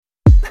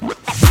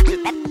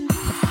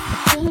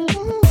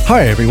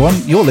Hi everyone,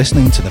 you're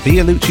listening to the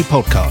Vialucci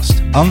podcast,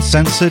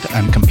 uncensored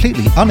and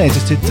completely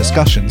unedited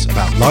discussions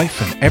about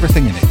life and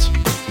everything in it.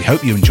 We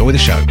hope you enjoy the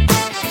show. So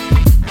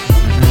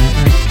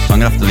I'm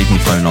going to have to leave my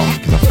phone on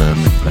because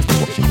I've left me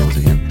watching yours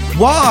again.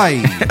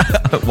 Why?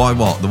 Why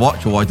what? The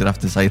watch, or why did I have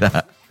to say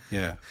that?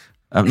 Yeah.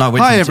 No,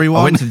 Hi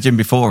everyone. I went to the gym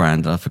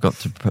beforehand and I forgot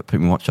to put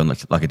my watch on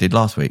like I did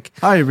last week.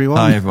 Hi everyone.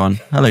 Hi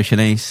everyone. Hello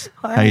Shanice.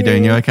 Hi. How you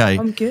doing? You okay?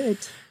 I'm good.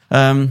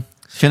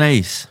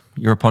 Shanice,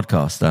 you're a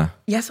podcaster.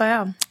 Yes, I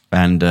am.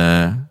 And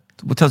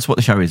tell us what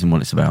the show is and what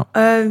it's about.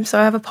 So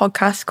I have a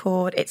podcast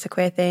called It's a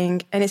Queer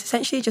Thing, and it's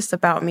essentially just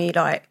about me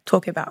like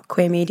talking about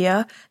queer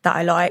media that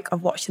I like,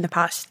 I've watched in the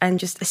past, and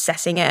just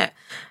assessing it.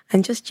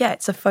 And just, yeah,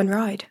 it's a fun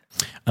ride.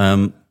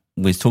 We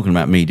was talking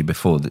about media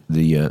before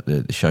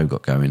the show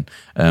got going.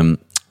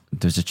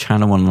 There's a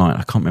channel online,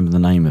 I can't remember the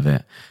name of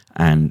it,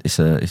 and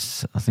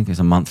I think it's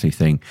a monthly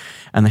thing.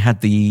 And they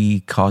had the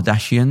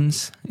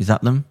Kardashians, is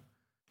that them?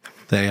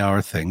 They are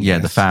a thing. Yeah,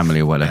 yes. The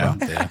family or whatever.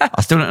 Yeah.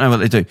 I still don't know what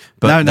they do.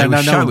 But they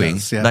were showing,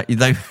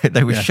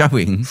 they were Yeah.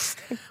 showing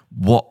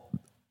what,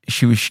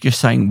 she was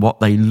just saying what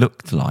they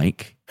looked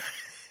like,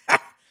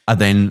 and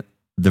then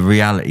the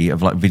reality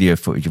of like video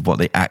footage of what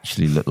they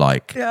actually look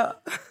like. Yeah.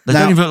 They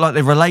don't even look like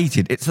they're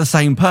related. It's the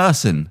same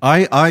person.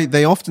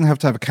 They often have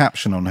to have a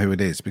caption on who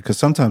it is, because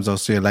sometimes I'll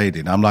see a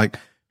lady and I'm like,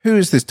 who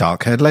is this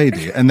dark-haired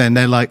lady? And then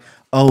they're like,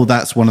 oh,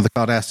 that's one of the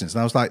Kardashians.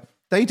 And I was like,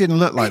 they didn't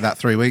look like that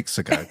 3 weeks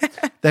ago.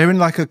 They're in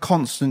like a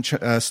constant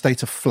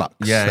state of flux,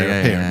 their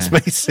appearance,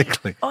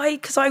 basically.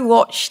 Because I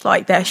watched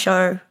like their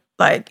show,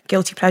 like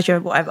Guilty Pleasure,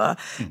 whatever.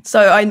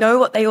 So I know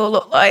what they all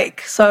look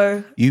like.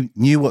 So You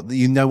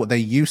know what they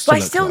used to but I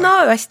look still like.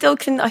 know.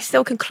 I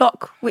still can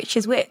clock which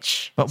is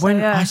which. But So, when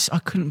yeah. I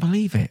couldn't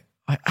believe it.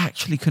 I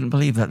actually couldn't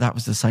believe that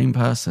was the same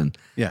person.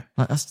 Yeah.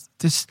 Like, that's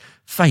just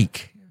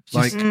fake.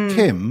 Like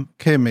Kim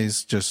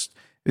is just,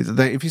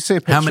 if you see a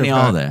picture How many of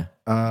are her, there?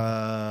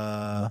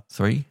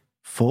 3?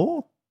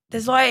 4?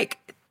 There's like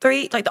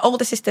 3, like the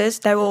older sisters,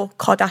 they're all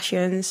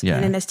Kardashians. Yeah.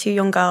 And then there's 2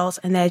 young girls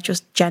and they're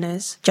just Jenner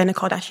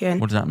Kardashian.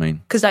 What does that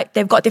mean? Because like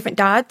they've got different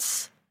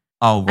dads.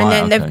 Oh, right. And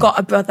then okay. they've got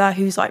a brother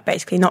who's like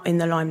basically not in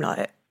the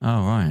limelight.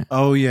 Oh, right.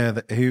 Oh yeah,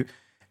 who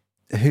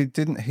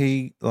didn't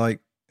he like?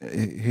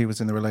 He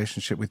was in a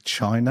relationship with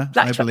China,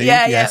 I believe.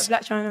 Yeah, yes.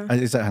 Black China.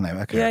 Is that her name?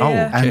 Okay. Yeah,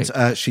 yeah.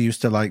 And she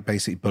used to like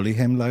basically bully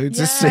him loads.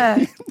 Yeah.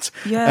 It seemed.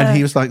 Yeah. And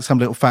he was like some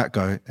little fat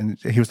guy, and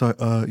he was like,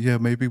 yeah,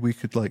 maybe we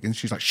could like. And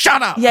she's like,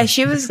 shut up. Yeah,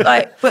 she was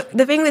like, but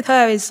the thing with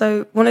her is,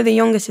 so one of the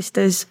younger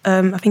sisters,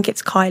 I think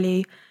it's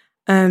Kylie,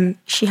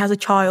 she has a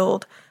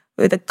child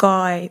with a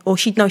guy, or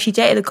she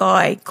dated a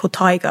guy called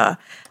Tiger,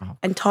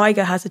 and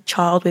Tiger has a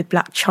child with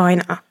Black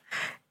China.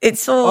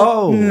 It's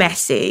all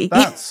messy.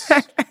 That's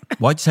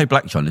Why'd you say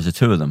Black China? There's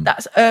 2 of them.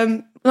 That's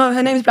no,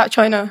 her name's Black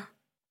China.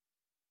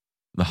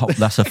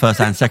 That's her first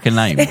and second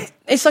name.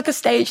 It's like a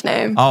stage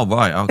name. Oh,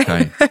 right.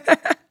 Okay.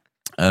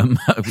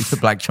 It was the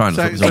Black China.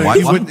 so, It was a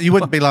white one. you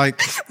wouldn't be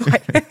like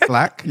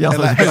black. Yeah, I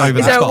thought it was Like, over the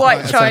Is there a top. white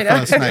that's her China?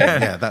 first name.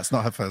 Yeah, that's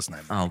not her first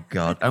name. Oh,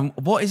 God.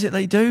 What is it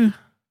they do?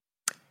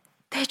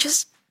 They're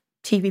just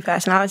TV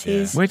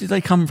personalities. Where did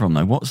they come from,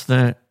 though?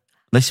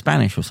 They're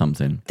Spanish or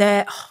something?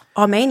 They're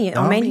Armenian.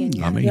 Armenian.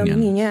 Yeah,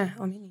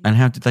 Armenian. And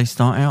how did they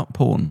start out?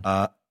 Porn?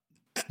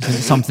 Is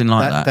it something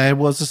like that? There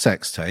was a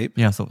sex tape.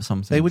 Yeah, I thought it was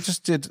something. They were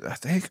just did.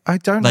 I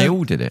don't know. They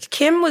all did it.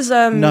 Kim was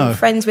No.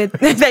 friends with.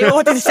 They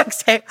all did a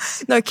sex tape.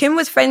 No, Kim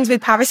was friends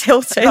with Paris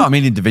Hilton. No, I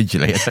mean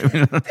individually. Just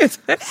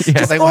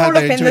They all all had up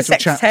their in the individual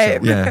sex chapter.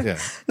 tape. Yeah.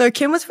 No,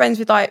 Kim was friends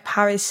with like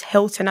Paris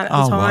Hilton at the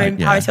Oh, time. right,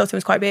 yeah. Paris Hilton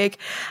was quite big,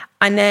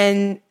 and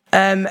then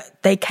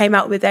they came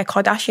out with their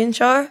Kardashian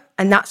show,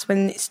 and that's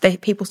when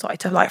people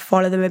started to like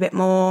follow them a bit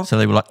more. So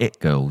they were like it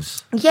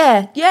girls.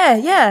 Yeah.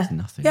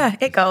 Nothing. Yeah,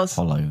 it goes.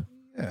 Follow.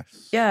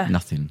 Yes. Yeah,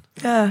 Nothing.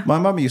 yeah. My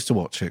mum used to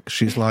watch it.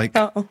 She's like,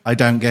 Oh. I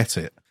don't get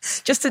it.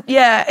 Just to,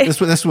 yeah.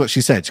 That's what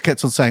she said. She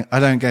kept on saying, I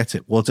don't get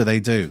it. What do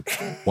they do?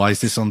 Why is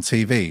this on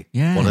TV?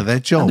 Yeah. What are their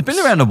jobs? And they've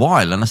been around a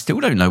while and I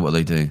still don't know what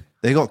they do.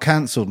 They got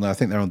cancelled and I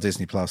think they're on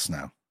Disney Plus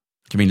now.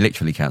 Do you mean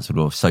literally cancelled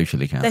or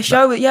socially cancelled? Their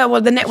show, yeah.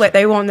 Well, the network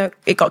they were on,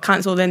 it got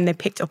cancelled, and they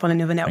picked up on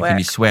another And network. can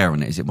you swear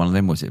on it? Is it one of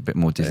them or is it a bit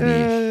more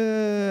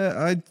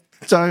Disney-ish?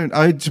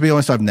 To be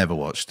honest, I've never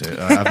watched it.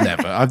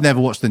 I've never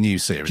watched the new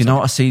series. Do you know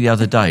what I see the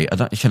other day?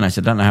 Shanice,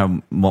 I don't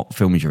know what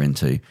films you're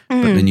into,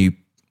 but the new,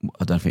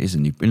 I don't know if it is a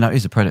new, no, it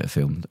is a Predator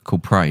film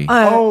called Prey.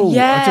 Oh,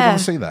 yeah. I did want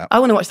to see that. I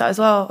want to watch that as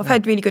well. I've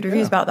heard really good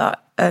reviews about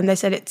that. They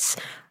said it's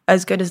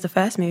as good as the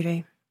first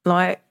movie.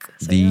 Like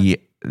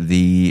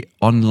The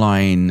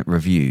online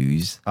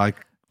reviews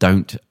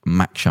don't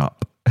match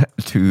up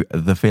to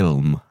the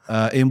film.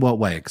 In what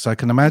way? Because I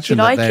can imagine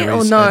Do you like that there it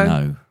or is. no?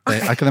 No.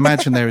 I can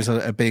imagine there is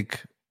a big.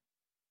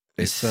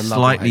 It's a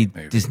slightly love or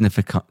hate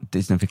movie.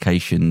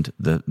 Disneyficationed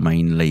the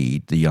main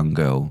lead, the young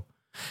girl.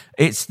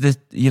 It's the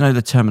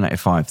Terminator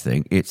 5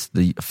 thing. It's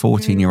the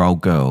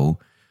 14-year-old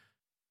girl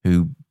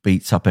who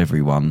beats up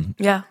everyone.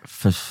 Yeah.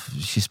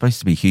 She's supposed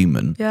to be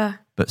human. Yeah.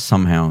 But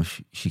somehow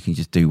she can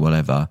just do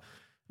whatever.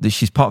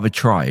 She's part of a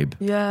tribe.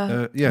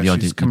 Yeah. Yeah, The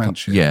idea- she's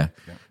Comanche. Yeah.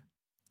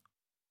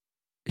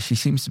 she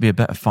seems to be a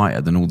better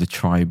fighter than all the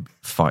tribe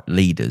fight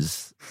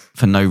leaders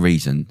for no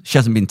reason. She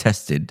hasn't been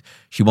tested.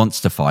 She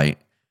wants to fight,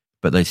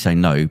 but they say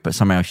no. But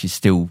somehow she's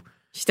still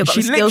got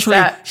the skill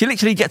set. She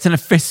literally gets in a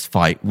fist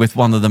fight with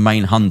one of the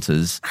main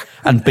hunters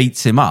and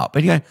beats him up.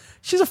 And you go,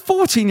 she's a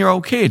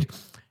 14-year-old kid.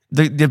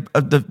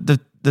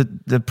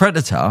 The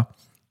predator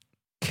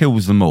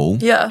kills them all,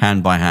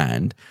 hand by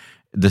hand.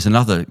 There's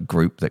another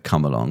group that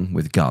come along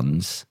with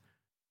guns.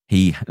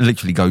 He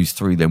literally goes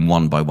through them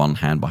one by one,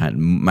 hand by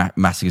hand,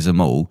 massacres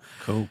them all.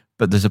 Cool.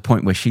 But there's a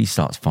point where she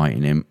starts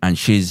fighting him, and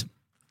she's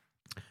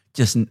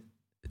just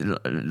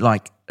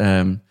like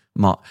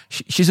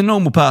she's a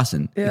normal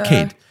person, a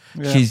kid.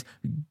 Yeah. She's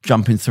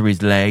jumping through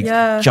his legs,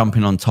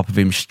 jumping on top of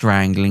him,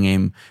 strangling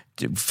him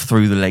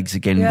through the legs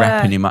again,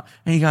 wrapping him up.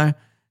 And you go,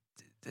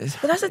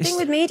 but that's the thing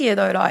with media,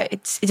 though. Like,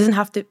 it doesn't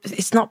have to.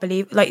 It's not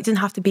Like, it doesn't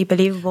have to be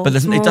believable. But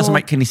it doesn't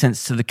make any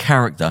sense to the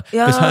character,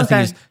 because her thing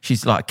is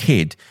she's like a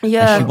kid,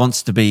 and she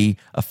wants to be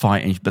a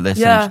fighter. But they're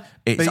saying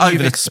it's but over.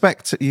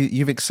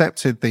 You've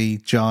accepted the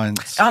giant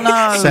I know.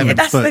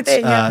 7-foot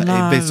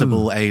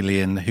invisible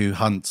alien who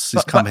hunts.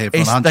 Has come here for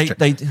a hunt.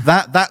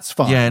 That's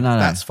fine. Yeah, no,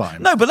 that's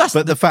fine. No, but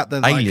the fact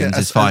that aliens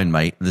is fine,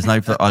 mate. There's no.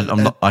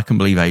 I can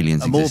believe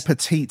aliens. A more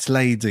petite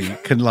lady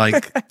can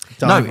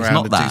dive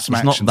around and do some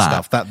action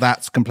stuff.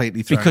 That's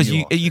completely thrown because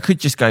you off. You could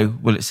just go,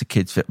 well, it's a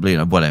kids'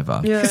 film, whatever.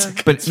 Yeah.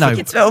 But no,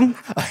 kids' film.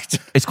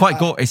 It's quite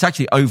gory. It's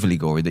actually overly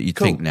gory that you'd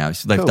think now.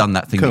 So they've done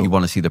that thing that you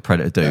want to see the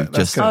Predator do. Yeah,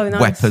 just nice.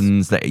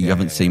 weapons that you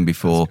haven't seen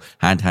before,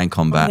 hand-to-hand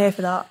combat. I'm here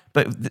for that.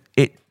 But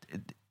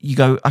you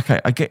go,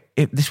 okay, I get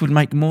it. This would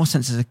make more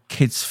sense as a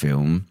kids'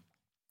 film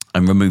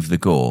and remove the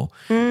gore.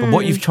 But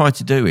what you've tried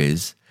to do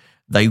is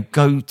they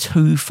go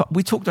too far.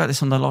 We talked about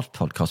this on the last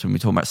podcast when we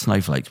talked about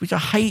snowflakes, which I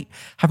hate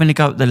having to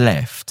go at the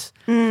left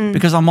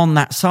because I'm on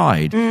that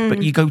side.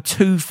 But you go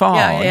too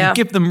far. Yeah. You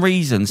give them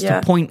reasons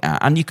to point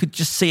at, and you could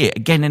just see it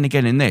again and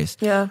again in this,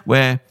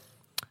 where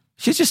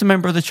she's just a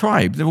member of the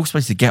tribe. They're all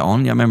supposed to get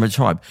on, a member of the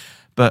tribe.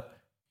 But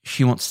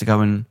she wants to go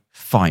and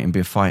fight and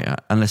be a fighter.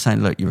 And they're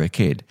saying, look, you're a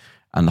kid.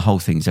 And the whole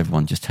thing is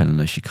everyone just telling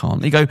her she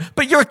can't. You go,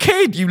 but you're a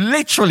kid. You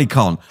literally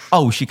can't.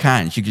 Oh, she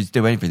can. She can just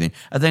do everything.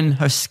 And then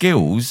her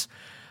skills...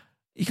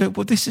 You go,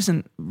 well, this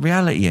isn't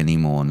reality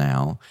anymore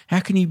now. How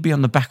can you be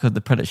on the back of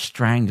the predator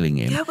strangling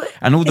him? Yeah, but...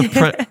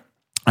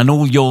 And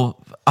all your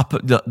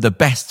the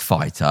best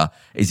fighter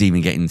is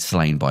even getting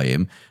slain by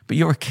him, but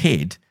you're a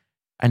kid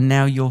and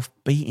now you're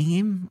beating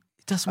him?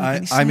 It doesn't make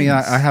any sense. I mean,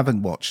 I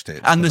haven't watched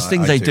it. And there's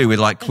things they do with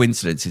like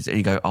coincidences, and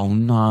you go, oh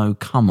no,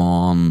 come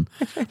on.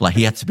 Like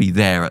he had to be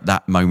there at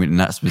that moment in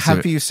that specific...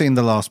 Have you seen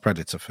the last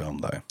Predator film,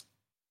 though?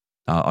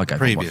 I gave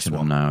previous it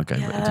one. No, I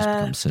gave it. It just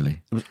becomes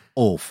silly. It was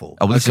awful.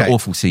 Oh, well, there's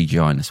awful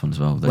CGI in this one as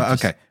well.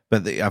 Okay,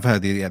 but I've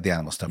heard the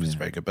animal stuff is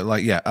very good. But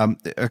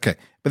okay,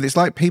 but it's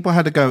like people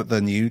had to go at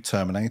the new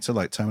Terminator,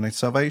 like Terminator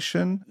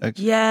Salvation. But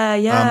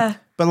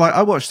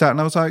I watched that and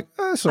I was like,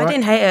 oh, it's all right. I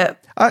didn't hate it.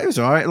 It was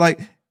all right. Like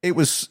it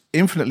was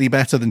infinitely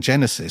better than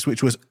Genesis,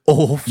 which was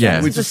awful.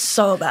 Yeah, which was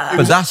so bad.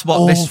 But that's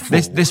what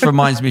this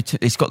reminds me.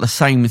 It's got the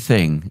same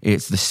thing.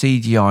 It's the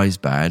CGI is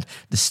bad.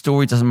 The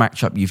story doesn't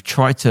match up. You've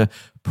tried to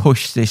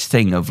push this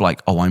thing of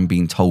like, oh, I'm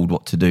being told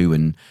what to do,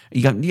 and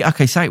you go, yeah,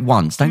 okay, say it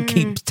once. Don't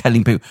keep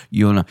telling people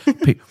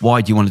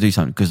why do you want to do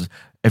something? Because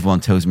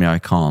everyone tells me I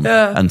can't.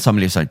 And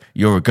somebody is saying,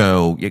 you're a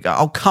girl. You go,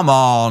 oh, come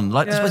on.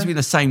 Like, they're supposed to be in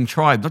the same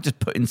tribe, not just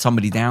putting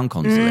somebody down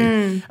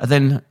constantly. And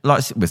then,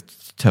 like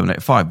with Terminator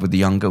 5, with the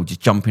young girl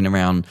just jumping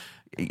around,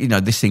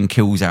 this thing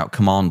kills out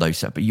commando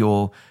set, but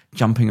you're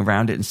jumping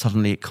around it and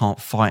suddenly it can't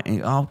fight.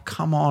 And, oh,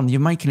 come on. You're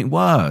making it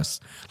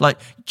worse. Like,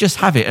 just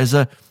have it as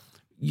a...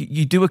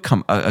 You do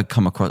come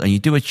across and you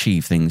do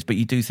achieve things, but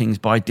you do things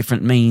by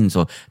different means.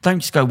 Or don't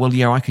just go, well,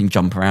 yeah, I can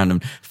jump around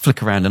and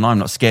flick around and I'm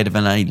not scared of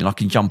an alien. I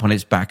can jump on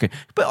its back.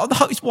 But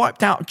it's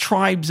wiped out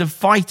tribes of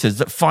fighters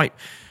that fight.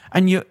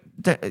 And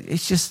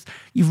it's just,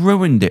 you've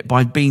ruined it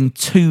by being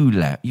too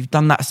left. You've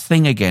done that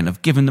thing again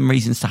of giving them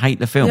reasons to hate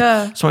the film.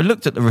 Yeah. So I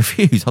looked at the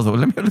reviews. I thought, well,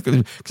 let me look at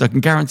them because I can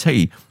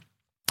guarantee.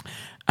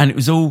 And it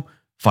was all...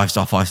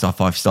 5-star, 5-star,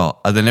 5-star.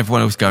 And then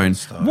everyone else going,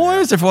 why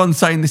is everyone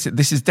saying this?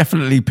 This is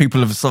definitely people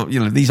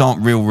have, these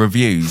aren't real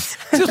reviews.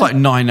 It was like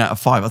 9 out of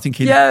 5. I think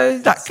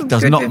that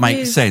does not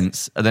make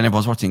sense. And then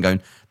everyone's watching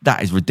going,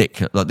 that is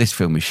ridiculous. Like, this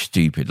film is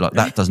stupid. Like,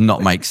 that does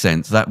not make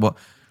sense.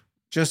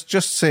 Just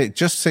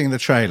seeing the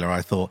trailer,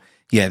 I thought,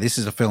 yeah, this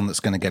is a film that's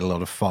going to get a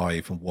lot of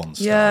 5 and 1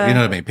 star. Yeah. You know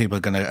what I mean? People are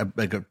going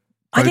to...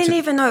 I didn't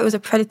even know it was a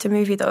Predator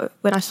movie, though,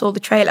 when I saw the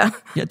trailer.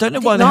 Yeah, I don't know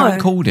why they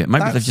haven't called it.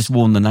 Maybe they've just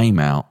worn the name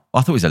out.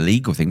 I thought it was a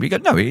legal thing. But you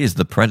go, no, it is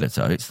the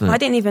Predator. I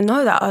didn't even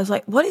know that. I was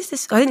like, what is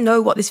this? I didn't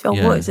know what this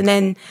film was. And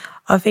then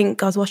I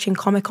think I was watching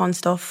Comic-Con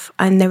stuff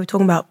and they were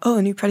talking about,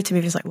 a new Predator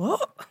movie. I was like,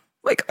 what?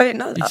 Like, I didn't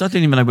know that. I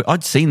didn't even know.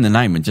 I'd seen the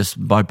name and just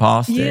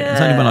bypassed it.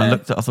 It's only when I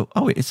looked at it, I thought,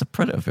 oh, it's a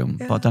Predator film.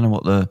 Yeah. But I don't know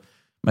what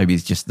maybe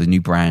it's just the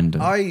new brand.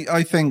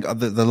 I think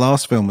the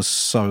last film was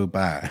so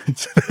bad.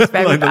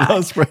 Very bad. The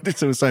last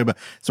Predator was so bad.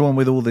 It's the one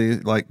with all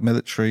the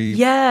military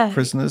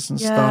prisoners and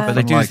stuff. But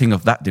they do think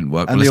of that didn't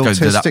work. And well, the let's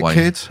go autistic that way.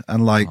 kid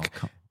and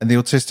And the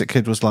autistic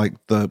kid was like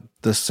the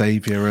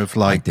savior of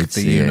like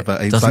the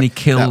universe. Doesn't he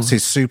kill? That's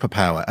his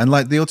superpower. And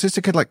like the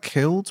autistic kid like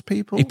killed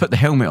people. He put the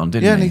helmet on,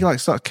 didn't he? Yeah, and he like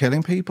started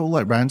killing people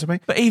like randomly.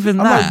 But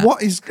even I'm that, like,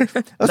 what is?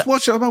 I was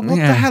watching. I'm like, what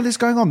the hell is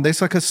going on?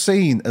 There's like a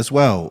scene as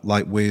well,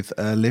 like with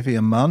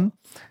Olivia Munn,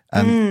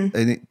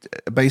 and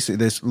basically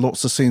there's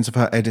lots of scenes of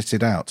her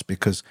edited out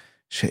because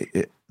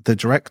the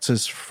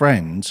director's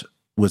friend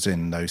was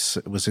in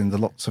the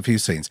lots of few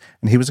scenes,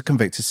 and he was a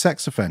convicted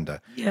sex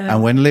offender. Yeah.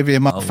 And when Olivia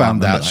Munn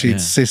found out, she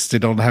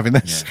insisted on having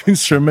those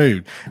scenes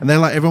removed. And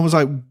then like everyone was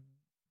like,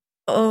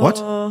 "What?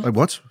 Like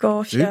what?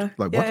 Gosh, dude? yeah.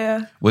 Like what?"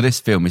 Yeah. well, this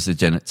film is the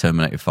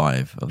Terminator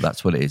 5.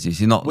 That's what it is. It's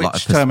not Which like a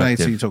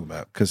Terminator are you talking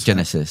about? Because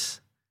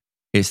Genesis.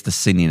 It's the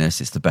cinniness.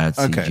 It's the bad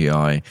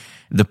CGI.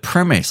 The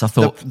premise, I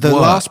thought, the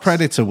last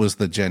Predator was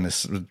the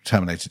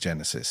Terminator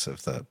Genesis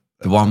of the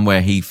one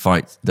where he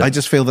fights. I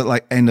just feel that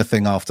like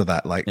anything after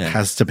that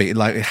has to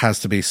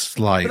be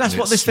slight. But that's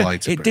what this film.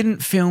 It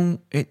didn't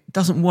film. It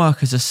doesn't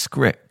work as a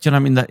script. Do you know what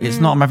I mean? That it's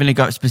not. I'm having to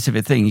go at a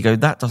specific thing. You go,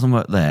 that doesn't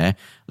work there.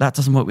 That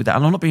doesn't work with that.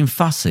 And I'm not being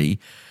fussy,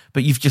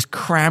 but you've just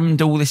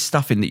crammed all this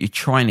stuff in that you're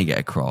trying to get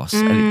across,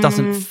 and it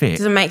doesn't fit.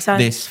 Doesn't make sense.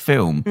 This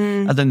film,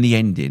 and then the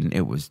ending,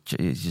 it's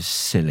just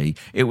silly.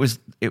 It was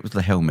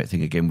the helmet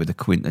thing again with the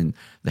Quint and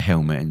the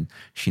helmet, and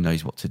she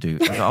knows what to do.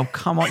 I go, oh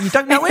come on, you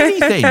don't know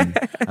anything.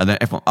 And then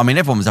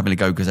everyone was having a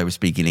go because they were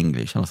speaking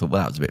English, and I thought,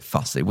 well, that was a bit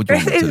fussy. What do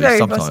you want to do?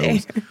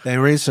 Subtitles?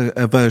 There is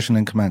a version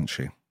in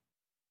Comanche.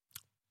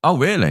 Oh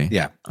really?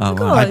 Yeah,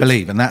 God. I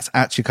believe, and that's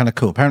actually kind of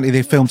cool. Apparently,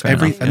 they filmed and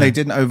they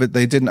didn't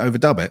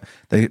overdub it.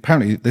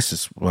 Apparently, this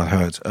is what I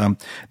heard.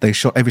 They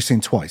shot every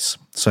scene twice.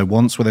 So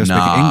once where they were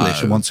speaking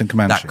English and once in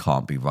Comanche. That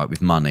can't be right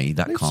with money.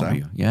 That can't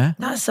be. Yeah,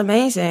 That's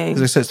amazing.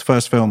 Because they said it's the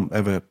first film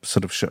ever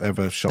shot.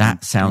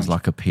 That sounds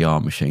like a PR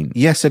machine.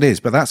 Yes, it is,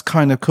 but that's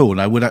kind of cool.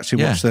 And I would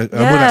actually watch the.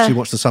 I would actually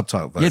watch the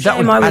subtitle version. Yeah, that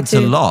would add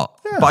a lot.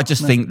 But I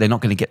just think they're not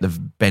going to get the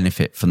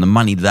benefit from the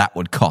money that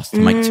would cost to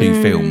make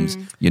two films.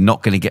 You're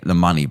not going to get the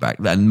money back.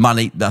 And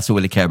money, that's all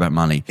they care about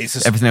money.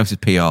 Everything else is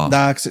PR. No,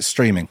 because it's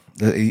streaming.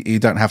 You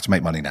don't have to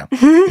make money now.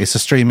 It's a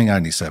streaming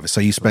only service. So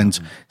you spend,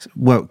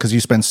 because you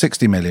spend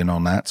 60 million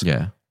on that.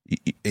 Yeah.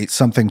 It's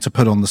something to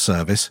put on the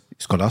service.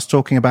 It's got us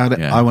talking about it.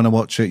 Yeah. I want to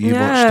watch it. You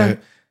watched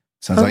it.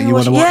 Sounds like you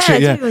want to watch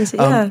it.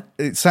 Yeah.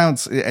 It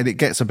sounds, and it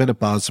gets a bit of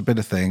buzz, a bit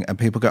of thing. And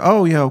people go,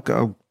 oh, yeah, I'll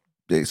go.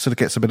 It sort of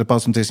gets a bit of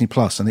buzz on Disney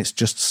Plus, and it's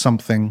just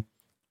something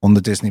on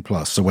the Disney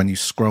Plus. So when you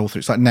scroll through,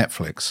 it's like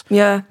Netflix.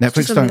 Yeah,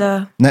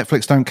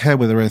 Netflix don't care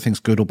whether anything's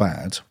good or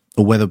bad,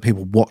 or whether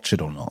people watch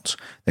it or not.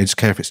 They just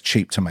care if it's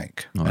cheap to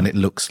make, and it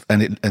looks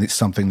and it's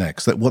something there.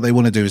 Because what they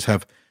want to do is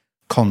have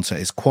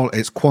content.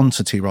 It's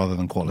quantity rather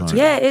than quality.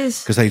 Yeah, it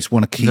is. Because they just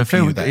want to keep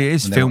you there. It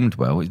is filmed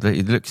well.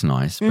 It looks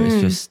nice, but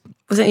it's just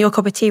wasn't your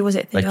cup of tea? Was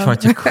it? They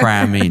tried to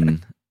cram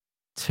in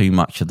too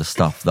much of the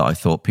stuff that I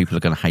thought people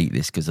are going to hate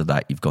this because of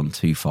that. You've gone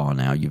too far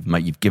now.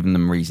 You've given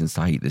them reasons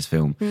to hate this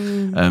film,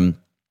 and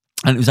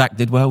it was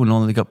acted well and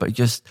all they got. But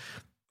it's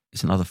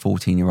another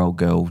 14-year-old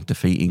girl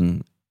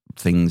defeating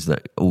things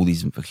that all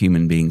these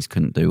human beings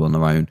couldn't do on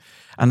their own,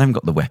 and they've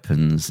got the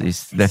weapons.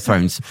 They're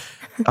thrown.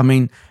 I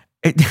mean.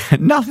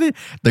 Nothing.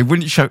 They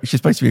wouldn't show. She's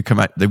supposed to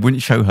be they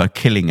wouldn't show her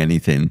killing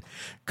anything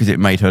because it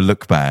made her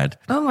look bad.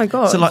 Oh my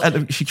god! So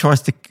like, she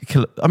tries to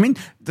kill. I mean,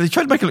 they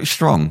try to make her look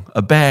strong.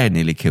 A bear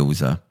nearly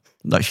kills her.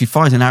 Like she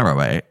fires an arrow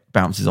at it,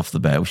 bounces off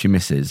the bear. Well, she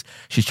misses.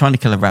 She's trying to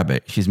kill a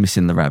rabbit. She's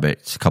missing the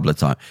rabbit a couple of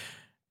times,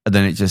 and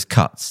then it just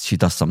cuts. She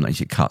does something.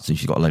 She cuts, and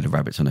she's got a load of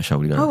rabbits on her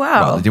shoulder. Oh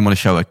wow! Well, they didn't want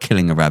to show her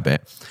killing a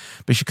rabbit.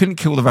 But she couldn't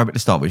kill the rabbit to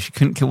start with. She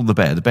couldn't kill the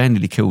bear. The bear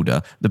nearly killed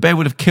her. The bear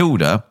would have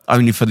killed her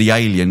only for the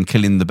alien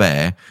killing the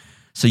bear.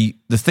 So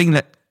the thing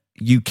that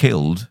you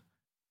killed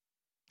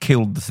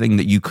the thing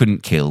that you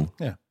couldn't kill.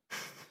 Yeah.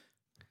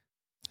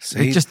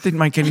 See, it just didn't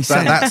make any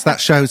sense. That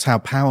shows how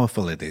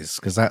powerful it is,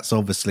 because that's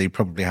obviously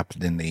probably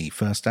happened in the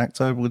first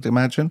act, I would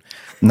imagine.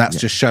 And that's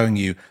just showing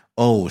you,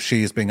 oh,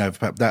 she is being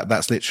overpowered.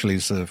 That's literally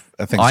sort of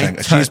a thing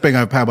saying, she's being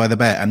overpowered by the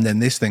bear, and then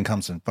this thing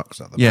comes and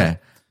fucks up the bear.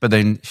 But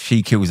then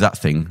she kills that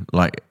thing.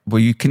 Like, well,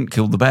 you couldn't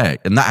kill the bear,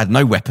 and that had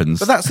no weapons.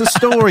 But that's the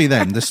story.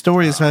 Then the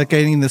story is her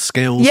gaining the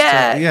skills.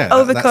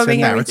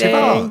 Overcoming that's narrative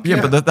arc.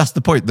 But that's the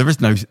point.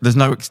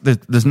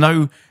 There's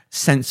no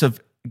sense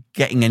of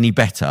getting any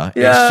better.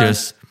 Yeah. It's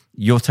just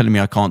you're telling me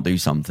I can't do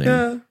something,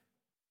 and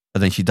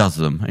then she does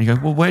them, and you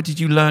go, well, where did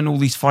you learn all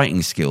these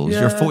fighting skills?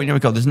 You're a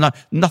 14-year-old girl. There's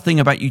nothing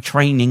about you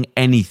training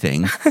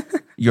anything.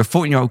 You're a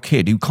 14-year-old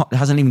kid who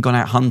hasn't even gone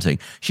out hunting.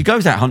 She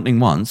goes out hunting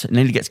once and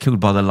nearly gets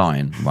killed by the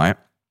lion, right?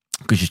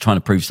 Because she's trying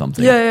to prove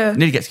something.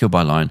 Nearly gets killed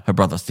by a lion. Her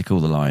brother has to kill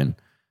the lion.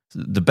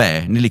 The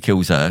bear nearly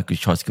kills her because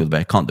she tries to kill the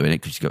bear. Can't do it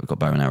because she's got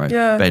bow and arrow.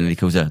 Yeah. Bear nearly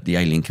kills her. The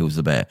alien kills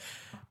the bear.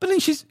 But then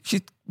she's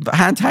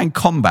hand-to-hand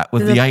combat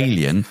with the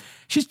alien.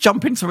 She's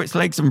jumping through its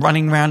legs and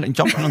running around and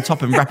jumping on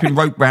top and wrapping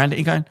rope around it.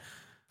 You're going,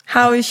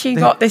 how has she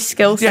got this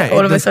skill set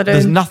all of a sudden?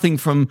 There's nothing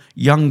from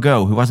young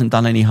girl who hasn't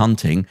done any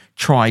hunting,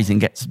 tries and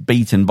gets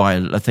beaten by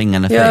a thing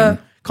and a thing.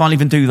 Can't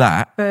even do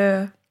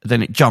that.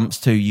 then it jumps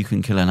to you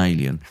can kill an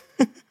alien.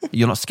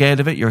 You're not scared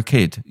of it? You're a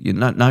kid.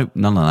 No,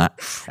 none of that.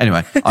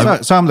 Anyway.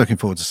 So I'm looking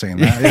forward to seeing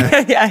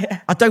that.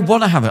 Yeah. I don't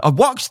want to have it. I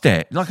watched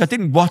it. Like, I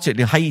didn't watch it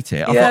to hate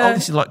it. I thought,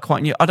 this is like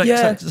quite new. As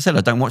I said,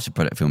 I don't watch the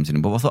Predator films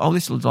anymore. I thought,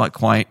 this looks like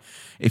quite...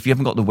 If you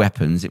haven't got the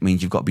weapons, it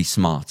means you've got to be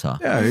smarter.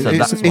 Yeah, so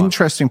it's an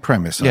interesting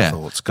premise, I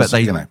thought. But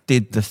they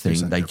did the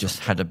thing. They just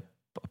had a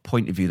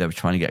point of view they were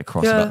trying to get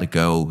across about the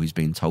girl who's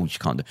being told she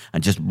can't do,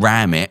 and just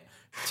ram it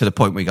to the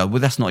point where you go, well,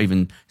 that's not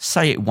even,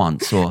 say it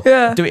once or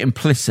do it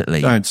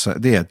implicitly. Don't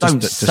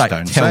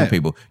tell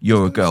people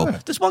you're a girl.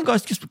 There's one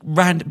guy's just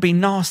being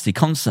nasty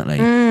constantly.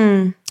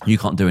 You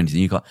can't do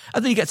anything. And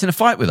then he gets in a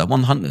fight with her,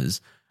 one of the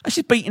hunters, and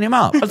she's beating him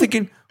up. I'm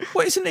thinking,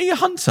 well, isn't he a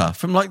hunter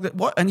from like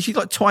what? And she's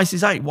like twice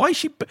his age. Why is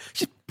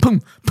she's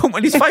boom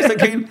in his face?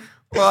 Thinking,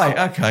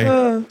 right,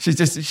 okay.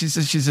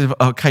 She's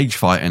a cage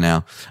fighter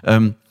now.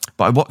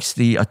 But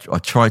I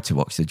tried to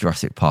watch the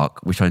Jurassic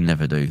Park, which I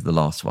never do, the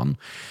last one.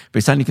 But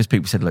it's only because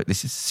people said, look,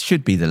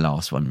 should be the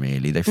last one,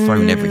 really. They've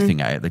thrown everything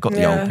at it. They've got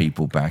the old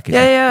people back. You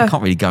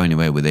can't really go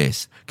anywhere with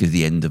this because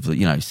the end of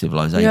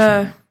civilization.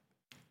 Yeah.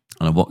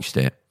 And I watched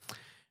it.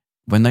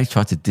 When they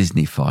tried to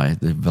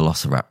Disneyfy the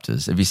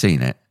Velociraptors, have you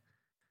seen it?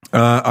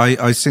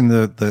 I seen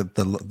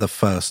the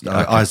first,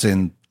 as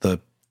in the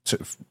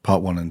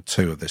part 1 and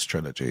 2 of this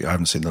trilogy. I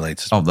haven't seen the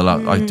latest. Oh,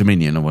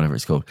 Dominion or whatever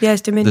it's called. Yeah,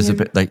 it's Dominion. There's a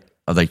bit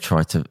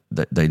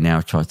they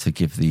now try to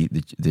give the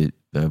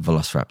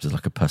Velociraptors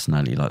like a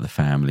personality, like the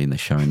family, and they're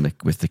showing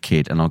with the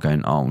kid, and I'm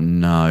going, oh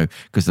no,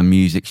 because the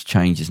music's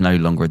changed. It's no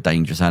longer a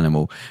dangerous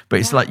animal, but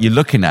it's like you're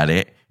looking at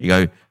it, you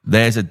go,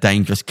 there's a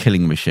dangerous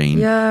killing machine,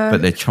 but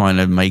they're trying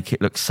to make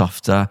it look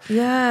softer.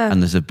 Yeah,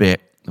 and there's a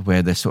bit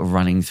where they're sort of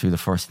running through the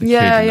forest, the kid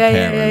and the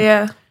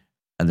parent,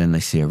 and then they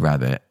see a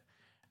rabbit.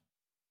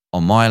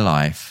 On my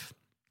life,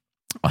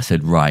 I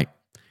said, right,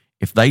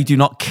 if they do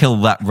not kill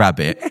that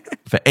rabbit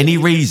for any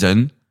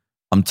reason,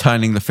 I'm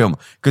turning the film.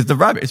 Because the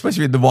rabbit,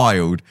 especially in the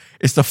wild,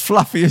 it's the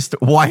fluffiest,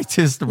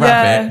 whitest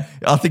rabbit.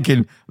 I'm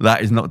thinking,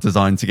 that is not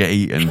designed to get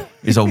eaten.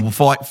 It's a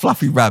white,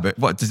 fluffy rabbit.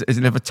 Has it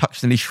never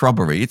touched any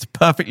shrubbery? It's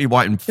perfectly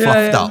white and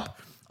fluffed up.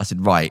 I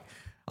said, right.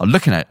 I'm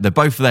looking at it. They're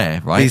both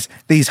there, right?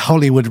 These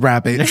Hollywood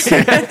rabbits.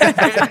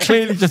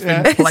 Clearly just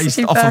been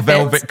placed off a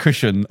velvet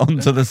cushion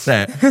onto the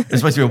set.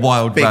 Especially a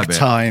wild Big rabbit. Big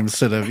time,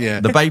 sort of,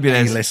 The baby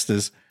there's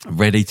A-listers.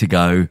 Ready to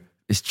go.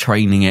 Is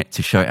training it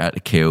to show it how to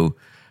kill.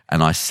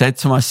 And I said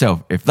to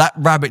myself, if that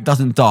rabbit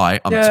doesn't die,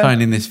 I'm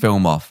turning this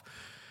film off.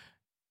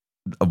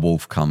 A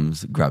wolf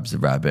comes, grabs the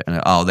rabbit,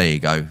 and there you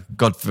go.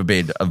 God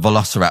forbid a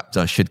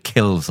velociraptor should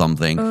kill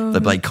something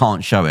that they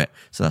can't show it.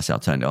 So that's it, I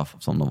turned it off.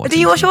 So I'm not watching. Did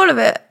you watch all of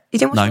it? You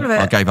didn't watch all of it?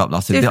 I gave up.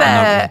 To be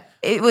fair,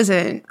 it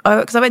wasn't.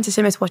 Because I went to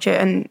cinema to watch it,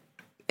 and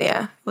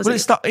when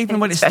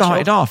it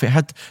started off, it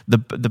had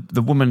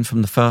the woman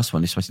from the first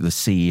one, especially the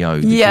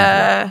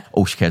CEO.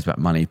 All she cares about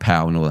money,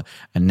 power, and all that.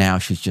 And now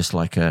she's just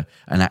like an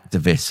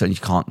activist, and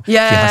she can't. She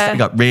has to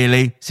go,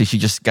 really? So she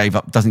just gave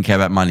up, doesn't care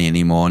about money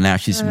anymore. Now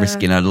she's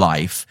risking her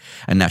life,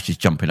 and now she's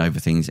jumping over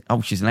things.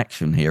 Oh, she's an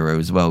action hero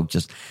as well.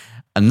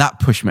 And that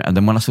pushed me. And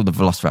then when I saw the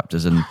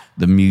Velociraptors and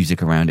the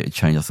music around it had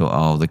changed, I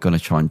thought, they're going to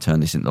try and turn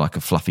this into like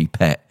a fluffy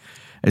pet.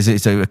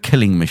 It's a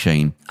killing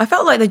machine. I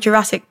felt like the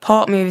Jurassic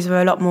Park movies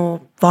were a lot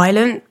more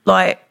violent.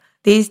 Like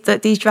these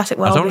Jurassic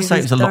World movies. I don't want to say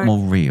it was a lot more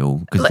real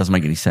because it doesn't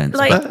make any sense.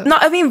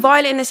 I mean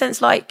violent in the sense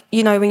like,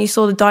 when you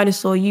saw the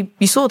dinosaur, you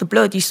saw the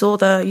blood, you saw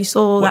that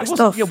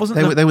stuff.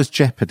 There was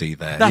jeopardy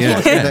there.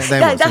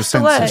 That's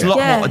the word. There's a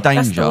lot more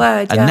danger.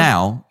 And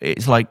now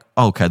it's like,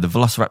 okay, the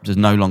Velociraptor is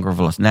no longer a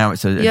Velociraptor. Now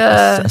it's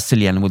a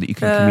silly animal that you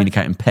can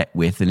communicate and pet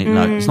with, and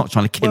it's not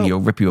trying to kill you or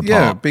rip you apart.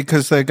 Yeah,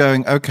 because they're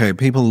going, okay,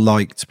 people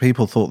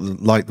thought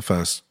the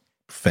first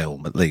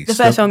film at least. The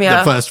first film,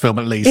 The first film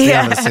at least. The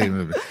other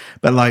scene.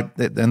 But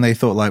and they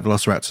thought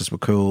Velociraptors were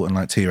cool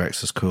and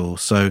T-Rex is cool.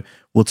 So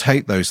we'll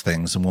take those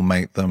things and we'll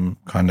make them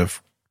kind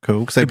of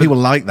cool. Because people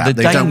like that.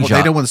 They don't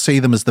want to see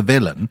them as the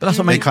villain. But that's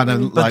what I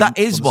mean. That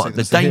is what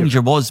the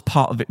danger was,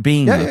 part of it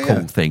being the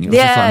cool thing. It was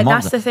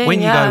that's the thing.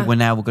 When you go,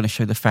 now we're going to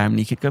show the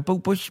family, you could go,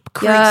 but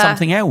create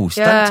something else.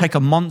 Don't take a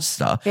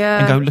monster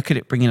and go, look at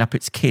it bringing up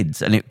its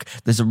kids. And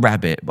there's a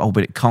rabbit, but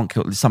it can't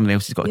kill, somebody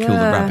else has got to kill the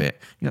rabbit.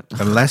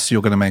 Unless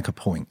you're going to make a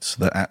point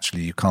that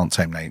actually you can't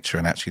tame nature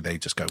and actually they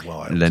just go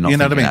wild. They're not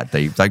thinking that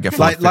deep. Don't get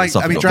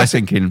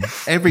philosophical.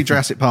 Every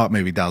Jurassic Park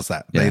movie does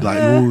that. They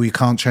you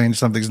can't change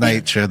something's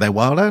nature. They're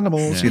wild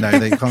animals, they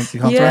can't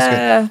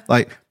rescue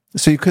it.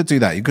 So you could do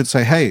that. You could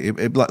say, hey,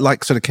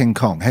 like sort of King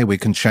Kong, hey, we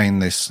can chain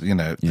this,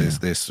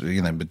 this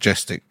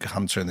majestic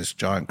hunter and this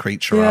giant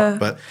creature up,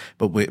 but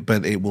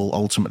it will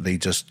ultimately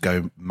just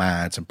go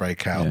mad and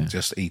break out and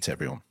just eat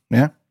everyone.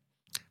 Yeah.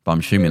 But I'm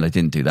assuming they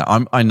didn't do that.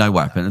 I know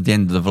what happened. At the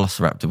end, the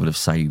Velociraptor would have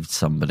saved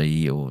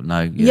somebody, or no?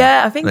 I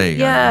think.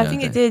 I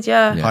think it did.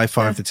 Yeah. High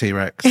five the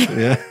T-Rex.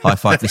 Yeah. High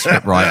five the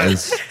script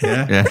writers.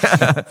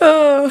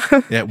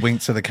 Yeah.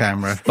 Wink to the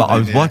camera.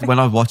 But when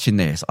I was watching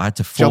this, I had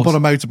to jump on a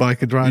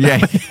motorbike and drive.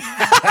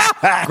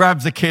 Yeah.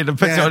 Grabs a kid and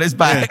puts it on his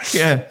back.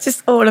 Yeah.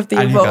 Just all of the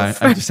above.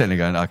 I'm just sitting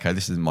there going, okay,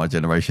 this isn't my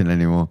generation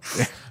anymore.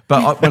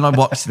 But when I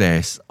watched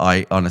this,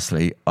 I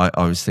honestly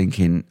was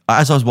thinking,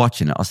 as I was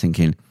watching it, I was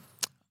thinking,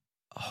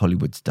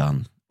 Hollywood's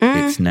done.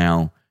 It's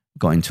now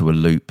got into a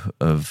loop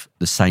of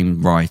the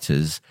same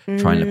writers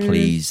trying to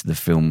please the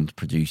film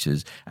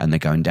producers, and they're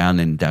going down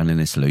in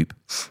this loop.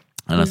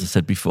 And as I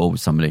said before with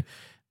somebody,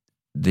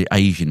 the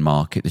Asian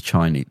market, the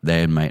Chinese,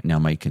 they're now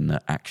making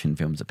the action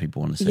films that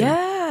people want to see.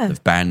 Yeah.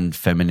 They've banned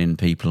feminine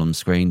people on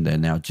screen. They're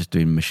now just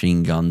doing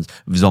machine guns,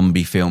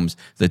 zombie films.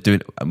 They're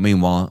doing.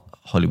 Meanwhile,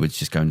 Hollywood's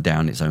just going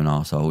down its own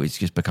arsehole. It's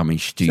just becoming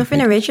stupid. There's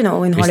nothing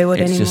original in Hollywood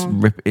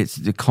anymore. It's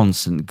the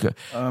constant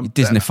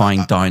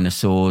Disneyfying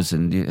dinosaurs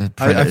and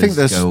predators. I think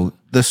there's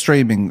the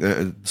streaming,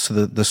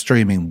 the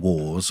streaming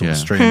wars or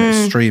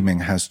streaming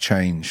has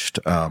changed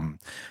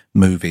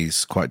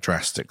movies quite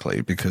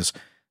drastically, because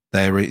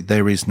there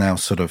is now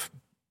sort of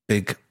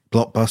big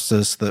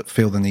blockbusters that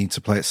feel the need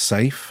to play it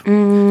safe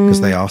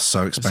because they are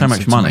so expensive. So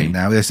much money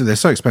now. They're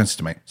so expensive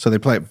to me, so they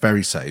play it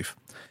very safe.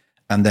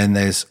 And then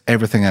there's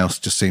everything else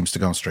just seems to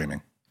go on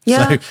streaming.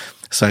 Yeah.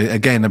 So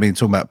again, I mean,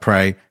 talking about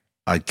Prey,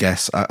 I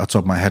guess, off the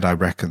top of my head, I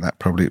reckon that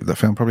the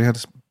film probably had a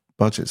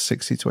budget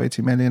 60 to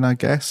 80 million, I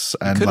guess.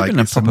 And could like have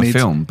been a proper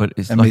film, but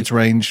it's a like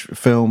mid-range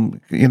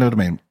film, you know what I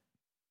mean?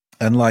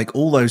 And like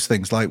all those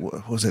things, like,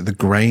 what was it, The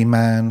Grey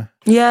Man?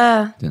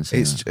 Yeah. didn't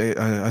see that.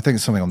 I think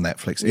it's something on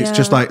Netflix. It's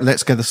just like,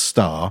 let's get a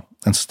star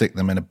and stick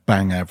them in a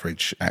bang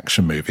average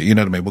action movie. You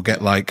know what I mean? We'll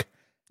get like,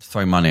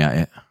 Throw money at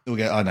it. we'll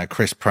get, I don't know,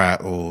 Chris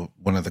Pratt or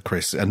another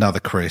Chris, Another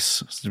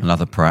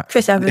Pratt.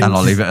 Chris Evans. And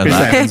I'll leave it at Chris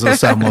that. Evans or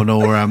someone,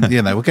 or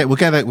you know, we'll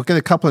get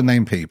a couple of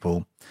named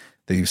people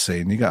that you've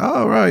seen. You go,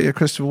 oh right, you're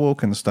Christopher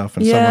Walken and stuff,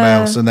 and someone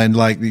else, and then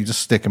like you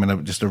just stick them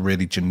in just a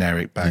really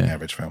generic bang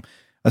average film.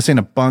 I've seen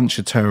a bunch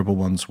of terrible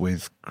ones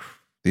with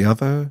the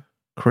other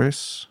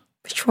Chris.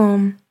 Which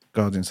one?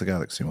 Guardians of the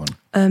Galaxy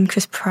one.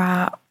 Chris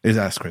Pratt.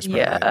 That's Chris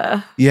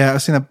Pratt. Yeah.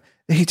 I've seen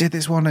he did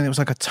this one, and it was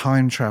like a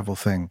time travel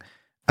thing.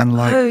 And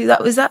like,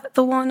 was that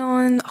the one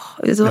on? Oh,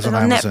 it was on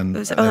Amazon. It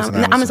was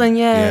on Amazon.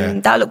 Yeah,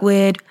 that looked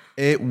weird.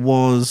 It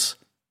was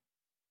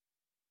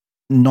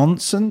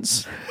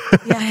nonsense.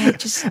 Yeah,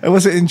 just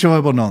Was it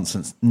enjoyable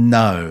nonsense?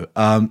 No.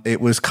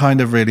 It was kind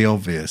of really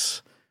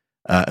obvious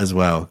as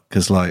well,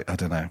 because like, I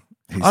don't know.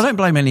 I don't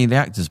blame any of the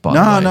actors, by the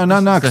way.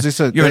 No, because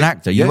you're an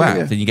actor, you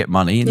act, and you get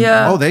money. And,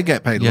 Yeah. Oh, they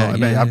get paid a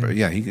lot.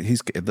 Yeah.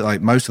 He's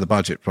like, most of the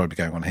budget probably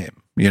going on him.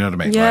 You know what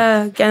I mean?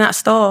 yeah, getting that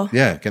star.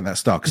 Getting that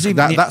star. Because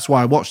that's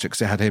why I watched it,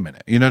 because it had him in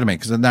it. You know what I mean?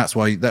 Because then that's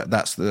why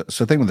that's the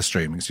thing with the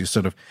streaming is you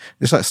sort of,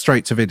 it's like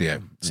straight to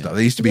video stuff.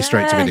 There used to be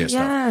straight to video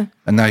stuff,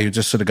 and now you're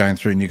just sort of going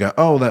through and you go,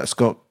 oh, that's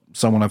got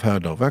someone I've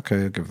heard of.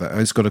 Okay, I'll give that. Oh,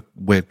 it's got a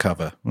weird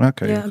cover.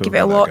 Okay, Yeah, cool, give it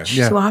a watch.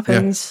 See what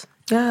happens.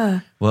 Yeah.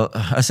 Well,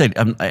 I said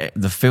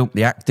the film,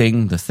 the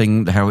acting, the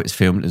thing, how it's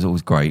filmed is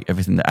always great.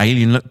 Everything. The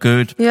alien looked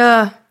good.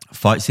 Yeah.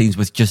 Fight scenes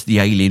with just the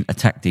alien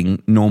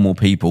attacking normal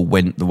people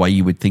went the way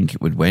you would think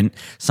it would went.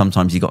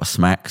 Sometimes you got a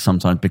smack,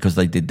 sometimes because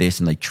they did this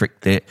and they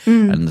tricked it,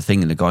 and the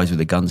thing, and the guys with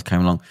the guns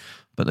came along.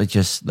 But they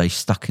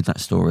stuck in that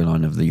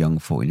storyline of the young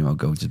 14-year-old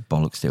girl, just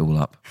bollocksed it all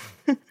up.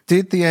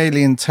 Did the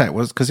alien tech,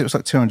 because it was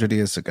like 200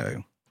 years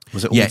ago,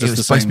 was it all just it was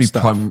the supposed same to be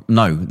stuff?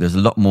 No, there's a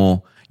lot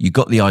more. You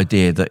got the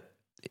idea that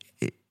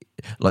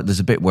like there's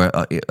a bit where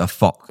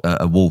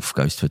a wolf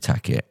goes to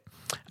attack it,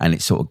 and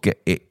it sort of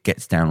it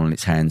gets down on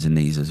its hands and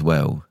knees as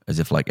well, as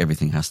if like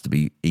everything has to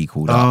be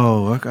equaled up.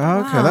 Oh, okay,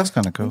 wow. That's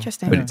kind of cool.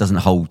 Interesting. But it doesn't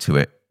hold to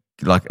it.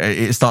 Like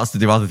it starts to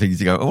do other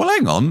things. You go, oh, well,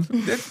 hang on,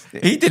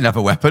 he didn't have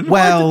a weapon.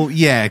 Well,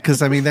 yeah,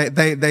 because I mean,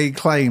 they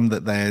claim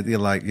that they're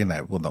like, you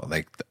know, well, not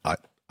they.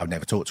 I've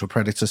never talked to a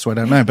predator, so I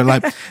don't know. But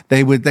like,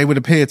 they would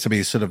appear to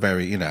be sort of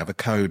very, you know, have a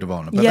code of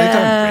honor, but they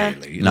don't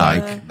really.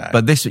 No.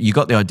 But this, you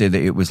got the idea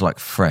that it was like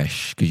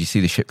fresh, because you see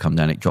the ship come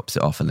down, it drops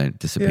it off, and then it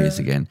disappears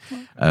again.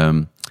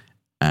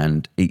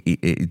 And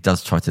it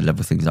does try to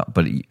level things up,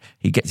 but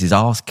he gets his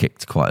ass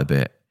kicked quite a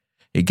bit.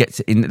 He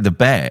gets in the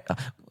bear.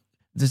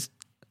 The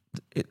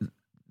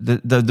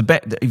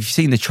bear. If you've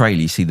seen the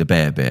trailer, you see the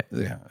bear bit.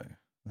 Yeah,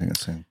 I think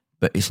that's it.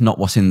 But it's not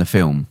what's in the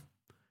film.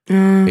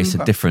 It's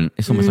a different.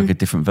 It's almost like a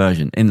different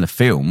version. In the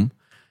film,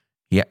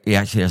 he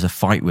actually has a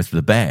fight with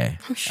the bear,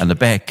 and the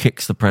bear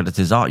kicks the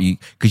predator's ass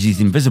because he's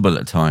invisible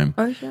at the time.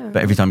 Oh, sure.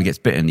 But every time he gets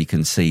bitten, he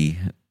can see.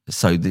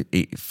 So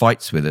it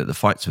fights with it. The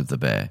fights with the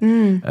bear.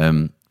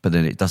 But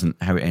then it doesn't.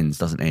 How it ends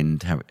doesn't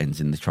end how it ends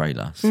in the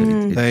trailer. So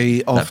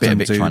They often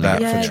do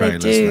that Yeah, for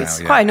trailers they do. now.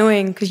 It's quite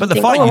annoying because you the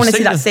think, fight, I you want to see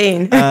see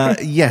that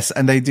scene. Yes,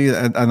 and they do,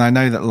 and I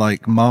know that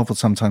like Marvel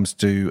sometimes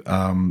do.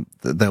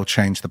 They'll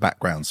change the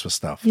backgrounds for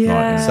stuff.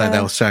 Yeah. So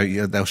they'll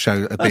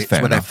show a bit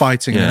fair where they're enough.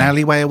 fighting in an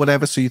alleyway or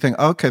whatever. So you think,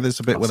 okay,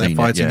 there's a bit where they're seen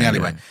it, fighting in the yeah,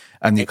 alleyway, yeah.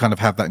 and you kind of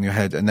have that in your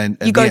head, and then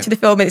You go to the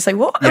film and it's like,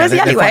 what? Where's the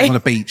they're alleyway? fighting on a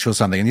beach or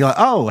something, and you're like,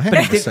 oh, hang on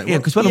a sec.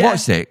 Because when I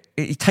watched it,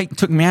 it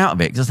took me out of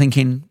it because I was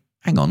thinking,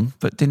 hang on,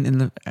 but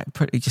didn't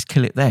he just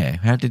kill it there?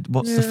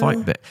 What's the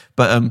fight bit?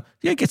 But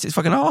it gets its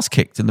fucking ass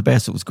kicked, and the bear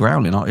sort of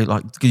growling,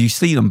 like because you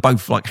see them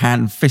both like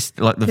hand fist,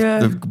 like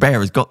the bear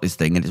has got this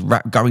thing and it's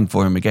going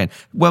for him again.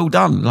 Well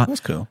done, like That's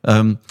cool.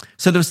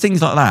 So there was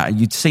things like that, and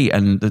you'd see,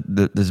 and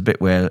there's a bit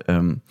where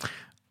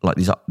like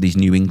these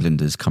New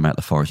Englanders come out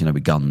the forest,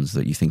 with guns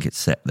that you think it's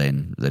set.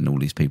 Then all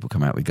these people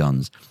come out with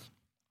guns,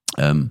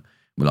 with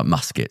like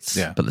muskets.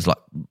 Yeah. But there's like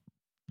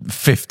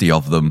 50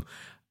 of them.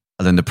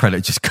 And then the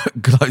predator just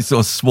sort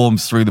of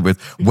swarms through them with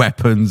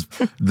weapons,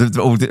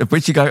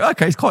 which you go,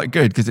 okay, it's quite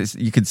good because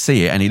you can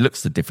see it, and he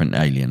looks a different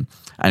alien,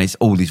 and it's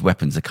all these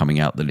weapons are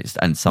coming out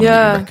and some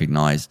that you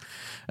recognise.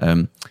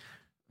 But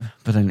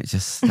then it's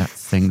just that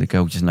thing. The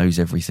girl just knows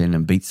everything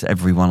and beats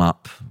everyone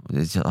up.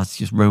 It's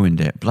just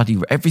ruined it. Bloody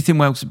everything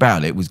else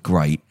about it was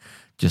great.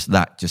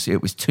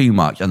 It was too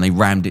much, and they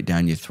rammed it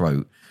down your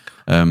throat.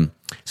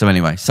 So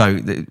anyway,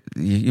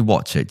 you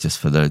watch it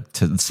just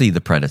to see the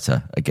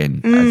Predator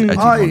again.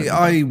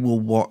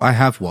 I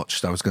have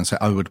watched. I was going to say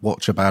I would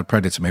watch a bad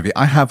Predator movie.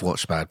 I have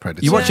watched bad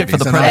Predator. You watch it for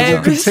the and Predator. I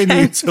will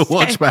continue to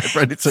watch bad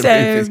Predator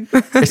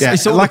movies.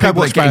 It's all like I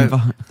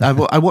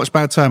watch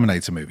bad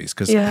Terminator movies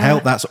because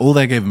that's all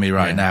they're giving me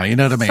right now. You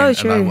know what I mean? So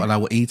true. And I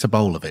will eat a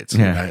bowl of it,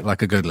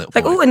 like a good little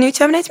boy. Like, a new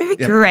Terminator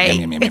movie, great.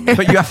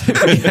 But you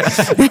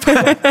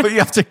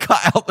have to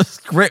cut out the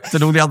script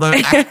and all the other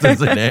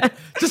actors in it.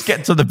 Just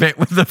get to the bit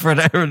with the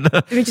Predator.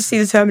 Let me just see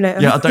the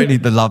Terminator. Yeah, I don't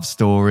need the love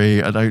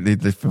story. I don't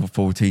need the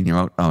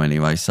 14-year-old. Oh,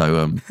 anyway,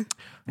 so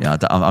I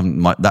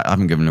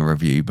haven't given a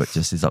review, but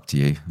just it's up to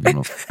you.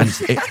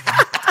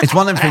 It's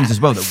one of them things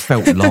as well that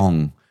felt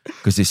long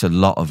because there's a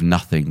lot of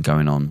nothing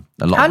going on.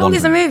 How long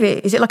is the movie?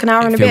 Is it like an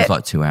hour and a bit? It feels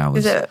like 2 hours.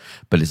 Is it?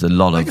 But it's a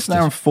lot I think of. it's an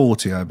hour and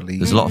 40, I believe.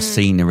 There's a lot of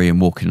scenery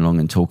and walking along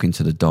and talking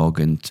to the dog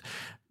and.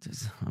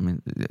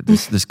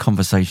 There's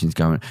conversations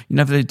going.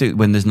 They do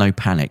when there's no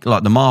panic.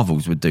 Like the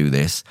Marvels would do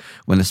this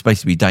when there's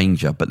supposed to be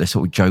danger, but they're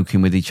sort of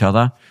joking with each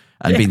other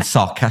and being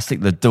sarcastic.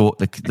 The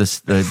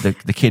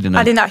kid and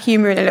adding that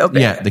humour in a little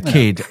bit. Yeah, the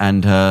kid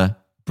and her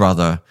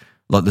brother.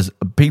 Like there's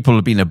people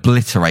have been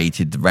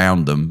obliterated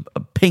around them,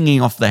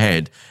 pinging off the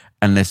head.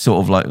 And they're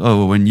sort of like,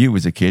 oh, when you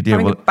was a kid,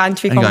 having a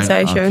bantery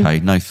conversation. Going,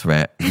 okay, no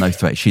threat,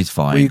 she's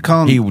fine. Well, you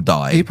can't. He will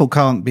die. People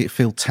can't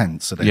feel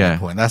tense at any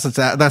point. That's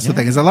the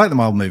thing. Is I like the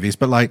Marvel movies,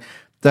 but like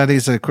that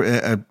is a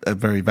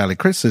very valid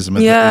criticism.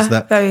 Is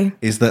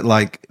that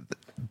like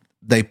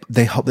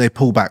they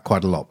pull back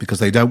quite a lot because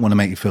they don't want to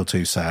make you feel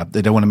too sad.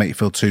 They don't want to make you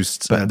feel too.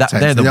 But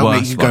they're the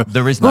worst.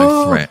 There is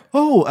no threat.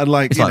 And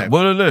like it's like,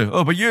 well,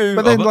 no, but you.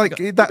 But then, like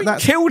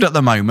that's killed at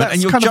the moment,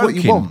 and you're kind joking. of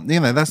what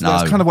you want. That's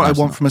kind of what I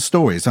want from a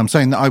story. So I'm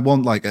saying that I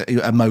want like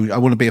I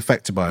want to be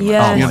affected by it. You know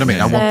what I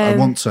mean? I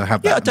want to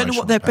have that. Yeah, I don't know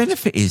what their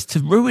benefit is to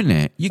ruin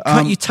it. You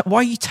can't.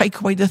 Why you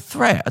take away the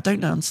threat? I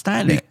don't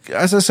understand it.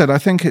 As I said, I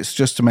think it's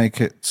just to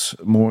make it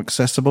more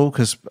accessible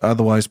because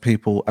otherwise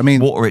people. I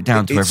mean, water it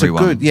down to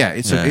everyone.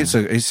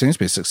 It seems to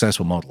be a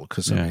successful model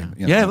because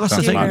that's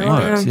the thing. It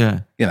works.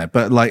 Yeah,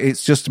 but like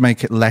it's just to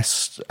make it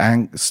less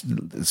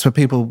so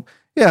people.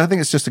 Yeah, I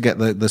think it's just to get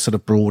the sort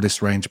of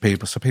broadest range of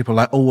people. So people are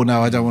like, oh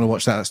no, I don't want to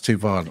watch that. That's too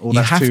violent. Or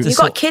that's too. You've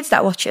got kids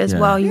that watch it as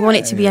well. You want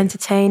it to be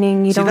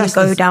entertaining. You don't want to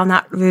go down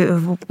that route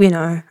of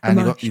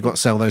And you've got to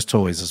sell those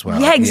toys as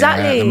well. Yeah,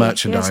 exactly. The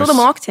merchandise. It's all the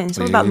marketing. It's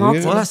all about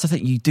marketing. Well, that's the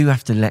thing. You do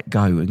have to let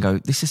go and go.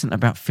 This isn't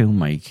about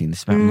filmmaking.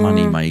 It's about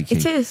money making.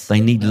 It is. They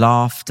need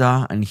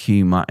laughter and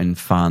humour and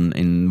fun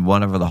in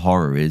whatever the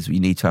horror is. You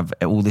need to have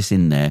all this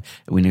in there.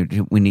 We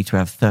need to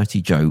have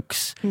 30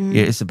 jokes.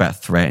 Yeah, it's about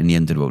threat in the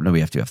end of the world. No, we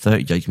have to have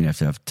 30 jokes. We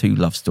have to have 2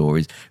 love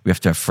stories. We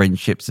have to have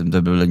friendships and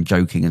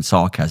joking and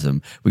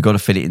sarcasm. We've got to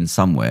fit it in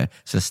somewhere.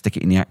 So let's stick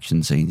it in the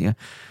action scene. Yeah,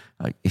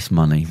 it's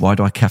money. Why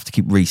do I have to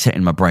keep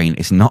resetting my brain?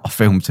 It's not a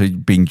film to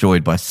be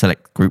enjoyed by a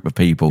select group of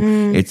people.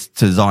 It's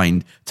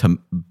designed to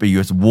be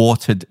as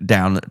watered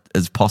down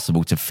as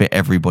possible to fit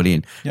everybody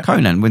in. Yep.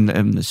 Conan, when the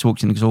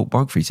Schwarzenegger's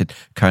autobiography, he said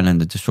Conan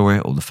the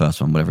Destroyer, or the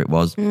first one, whatever it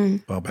was,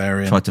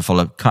 Barbarian, tried to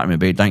follow, cut him a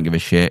bit, don't give a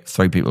shit,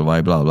 throw people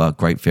away, blah, blah,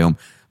 great film.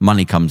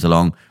 Money comes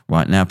along,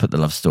 right, now put the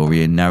love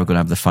story in, now we're going to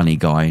have the funny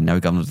guy, now we're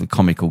going to have the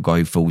comical guy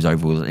who falls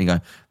over all that, and you go,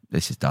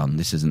 this is done,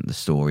 this isn't the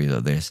story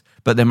of this.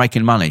 But they're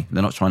making money,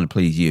 they're not trying to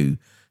please you.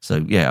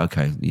 So,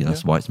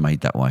 that's why it's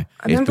made that way.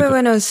 I remember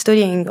when I was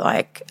studying,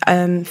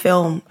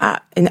 film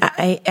at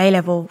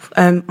A-level,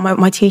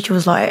 my teacher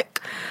was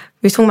like,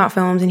 we were talking about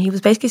films, and he was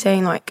basically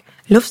saying,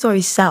 love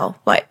stories sell.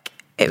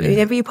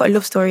 Whenever you put a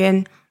love story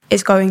in,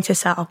 it's going to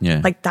sell.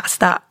 Yeah. That's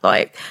that.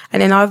 And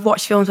then I've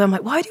watched films where I'm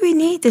like, why do we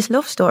need this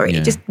love story?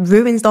 It just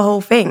ruins the whole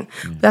thing.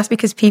 But that's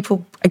because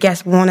people, I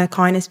guess,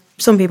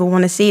 some people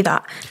want to see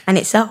that, and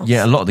it sells.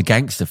 Yeah, a lot of the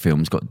gangster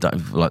films got,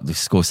 like the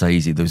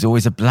Scorsese, there was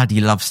always a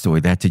bloody love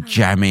story they had to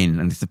jam in,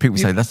 and the people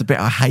say, that's the bit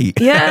I hate.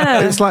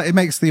 Yeah. It's like, it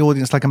makes the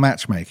audience like a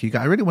matchmaker. You go,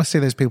 I really want to see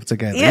those people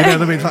together. Yeah. You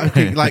know what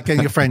I mean? Like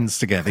getting your friends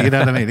together. You know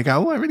what I mean? You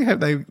go, I really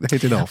hope they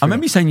hit it off. I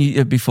remember you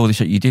saying before the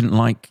show, you didn't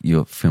like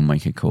your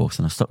filmmaking course,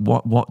 and I stopped.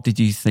 What did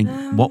you think?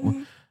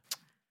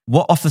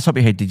 What off the top of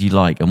your head did you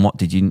like, and what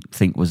did you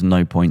think was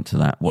no point to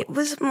that? It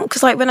was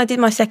because when I did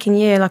my second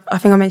year, I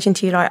think I mentioned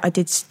to you, I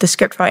did the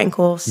script writing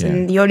course,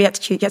 and you only had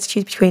to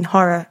choose between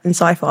horror and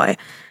sci-fi,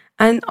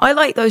 and I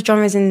like those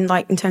genres in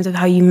terms of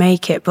how you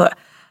make it, but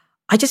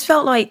I just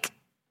felt like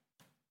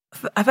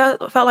I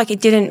felt like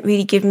it didn't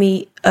really give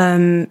me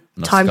time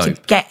to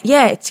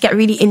get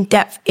really in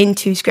depth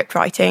into script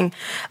writing.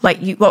 Like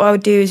what I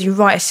would do is you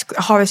write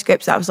a horror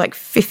script that was like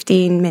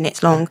 15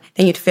 minutes long,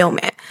 then you'd film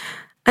it,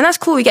 and that's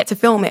cool. You get to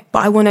film it, but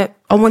I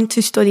want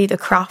to study the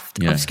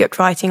craft of script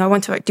writing. I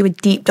want to do a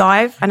deep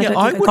dive, and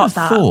I would have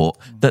thought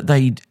that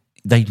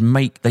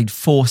they'd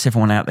force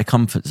everyone out their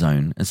comfort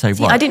zone and say,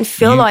 right, I didn't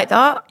feel like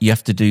that. You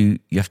have to do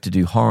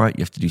horror,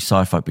 you have to do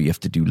sci-fi, but you have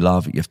to do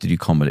love, you have to do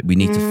comedy. We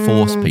need to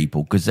force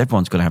people, because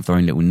everyone's got to have their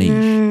own little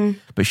niche.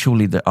 But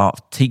surely the art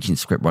of teaching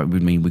script writing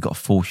would mean we've got to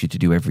force you to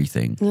do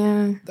everything.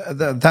 Yeah,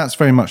 that's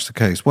very much the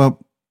case. Well,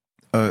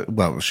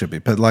 it should be,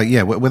 but like,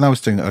 yeah, when I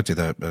did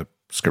a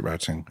script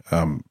writing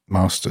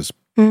masters,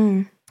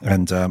 and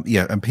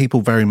and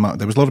people very much,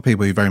 there was a lot of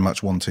people who very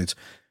much wanted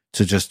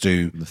to just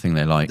do the thing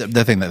they like.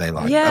 The thing that they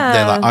like. Yeah.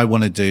 They're like, I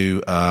want to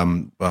do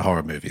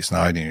horror movies.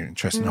 Now I'm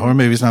interested in horror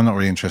movies, and I'm not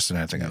really interested in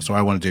anything else. So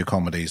I want to do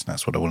comedies, and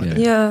that's what I want to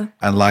do. Yeah.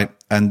 And like,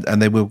 and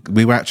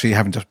we were actually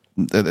having to,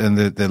 and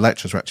the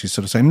lecturers were actually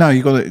sort of saying, no,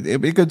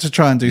 it'd be good to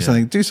try and do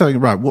something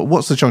right.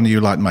 What's the genre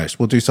you like most?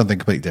 We'll do something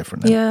completely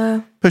different.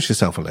 Yeah. Push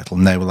yourself a little.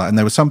 And they were like, and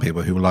there were some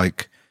people who were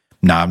like,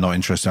 no, I'm not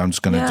interested. I'm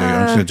just going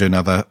to do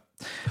another.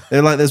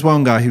 They're like, there's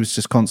one guy who was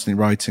just constantly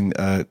writing,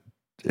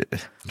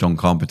 John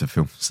Carpenter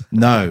films.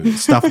 No,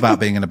 stuff about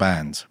being in a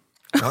band.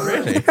 Oh,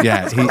 really?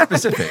 Yeah,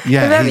 specific.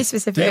 Yeah, very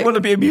specific. Do you want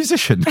to be a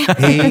musician?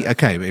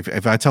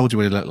 If I told you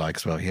what he looked like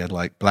as well, he had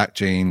like black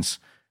jeans,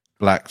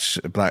 black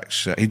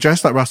shirt. He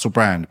dressed like Russell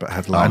Brand, but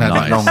had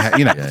like long hair.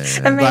 You know,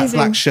 Amazing.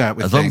 Black shirt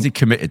with as long as he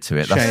committed to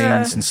it.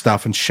 Chains and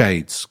stuff, and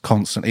shades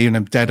constantly, even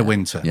in dead of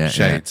winter.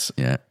 Shades.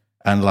 Yeah.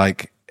 And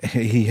like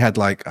he had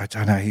like, I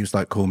don't know, he was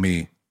like, call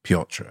me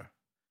Piotr,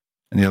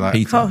 and you're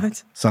like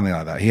something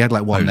like that. He had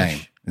like one Polish.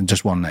 name. And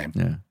just one name.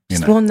 Yeah.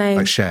 Just one name.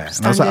 Like Cher.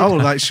 And I was like, oh,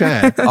 like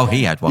Cher. Oh,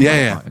 he had one.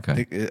 Yeah. Right,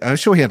 okay. I'm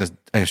sure he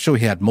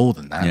had more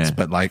than that,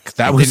 but like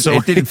that was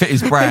it didn't fit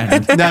his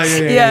brand. No,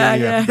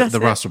 that's the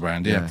Russell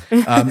brand,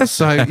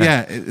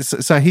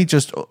 so he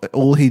just,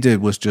 all he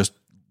did was just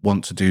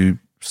want to do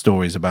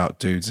stories about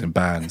dudes in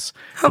bands.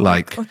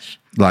 Like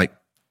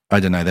I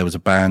don't know, there was a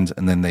band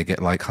and then they get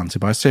like hunted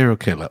by a serial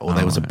killer, or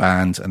there was a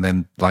band and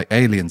then like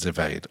aliens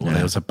invade, or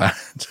there was a band.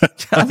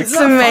 That's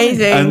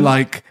amazing. And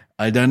like,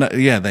 I don't know.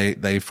 Yeah,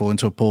 they fall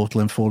into a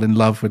portal and fall in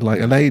love with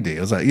like a lady.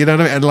 I was like, you know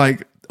what I mean? And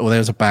like, or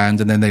there's a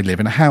band and then they live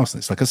in a house and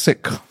it's like a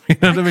sitcom. You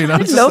know what I mean? I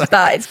love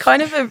that. It's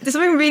kind of there's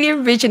something really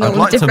original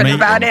and different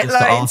about it.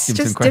 Like, it's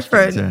just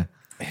different.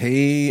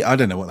 I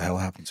don't know what the hell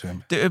happened to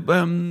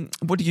him.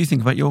 What did you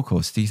think about your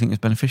course? Do you think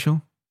it's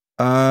beneficial?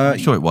 I'm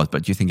sure it was,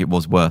 but do you think it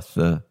was worth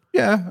the...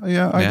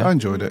 I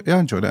enjoyed it. Yeah, I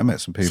enjoyed it. I met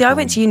some people. See, I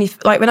went to uni,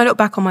 like when I look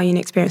back on my uni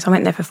experience, I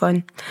went there for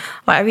fun.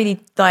 Like I really,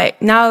 like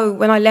now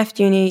when I left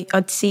uni,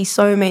 I'd see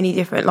so many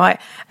different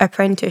like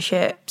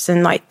apprenticeships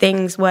and like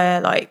things where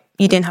like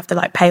you didn't have to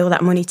like pay all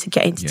that money to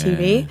get into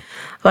TV.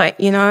 Like,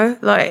 you know,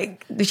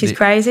 like, which is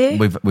crazy.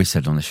 We've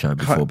said on the show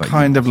before, but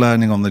kind of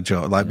learning on the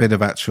job, like a bit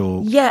of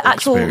actual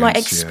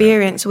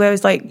experience,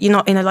 whereas like you're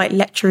not in a like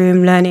lecture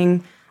room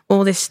learning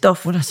all this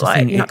stuff, well,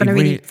 like you're not going to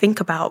really think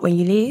about when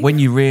you leave. When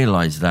you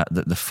realise that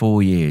the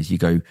 4 years, you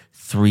go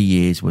 3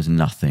 years was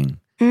nothing.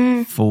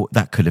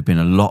 That could have been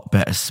a lot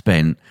better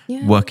spent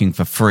working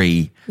for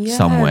free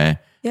somewhere.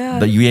 Yeah.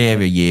 The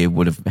year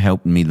would have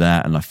helped me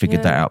that, and I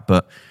figured that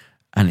out.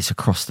 And it's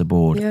across the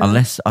board. Yeah.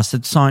 Unless I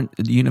said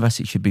the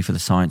university should be for the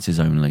sciences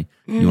only.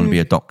 You want to be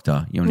a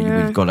doctor.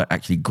 We've got to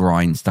actually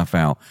grind stuff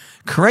out.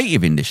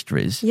 Creative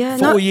industries.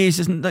 4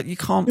 years isn't that you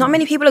can't. Not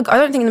many people. I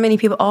don't think many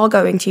people are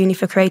going to uni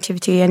for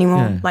creativity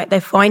anymore. Yeah. Like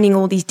they're finding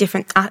all these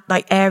different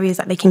like areas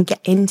that they can get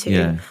into.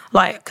 Yeah.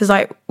 Like because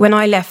like when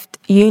I left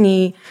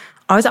uni,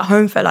 I was at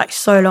home for like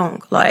so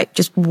long, like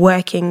just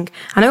working,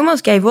 and I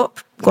almost gave up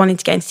wanting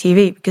to get into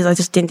TV because I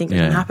just didn't think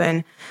it would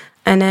happen.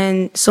 And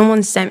then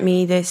someone sent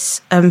me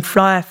this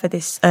flyer for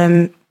this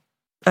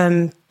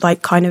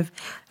like kind of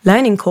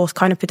learning course,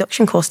 kind of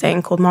production course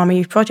thing called Mama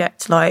Youth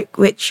Project, like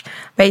which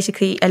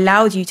basically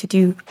allowed you to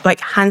do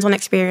like hands-on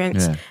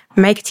experience,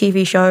 make a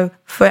TV show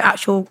for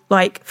actual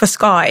like for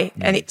Sky,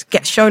 and it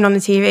gets shown on the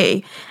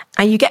TV,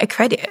 and you get a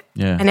credit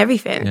and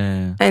everything,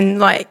 and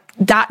like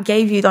that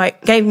gave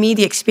me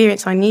the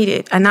experience I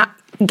needed, and that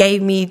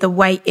gave me the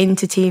way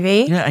into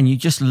TV. Yeah, and you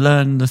just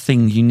learned the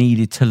things you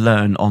needed to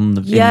learn on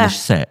the in the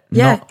set.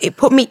 It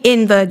put me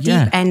in the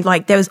deep end.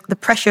 Like there was the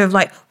pressure of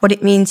like what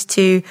it means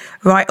to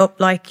write up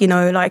like, you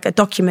know, like a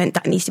document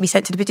that needs to be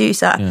sent to the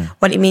producer,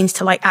 what it means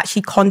to like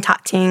actually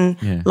contacting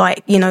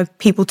like, you know,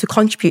 people to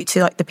contribute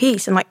to like the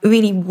piece, and like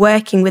really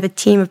working with a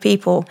team of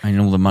people.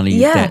 And all the money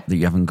you get that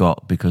you haven't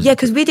got because... Yeah,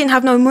 because we didn't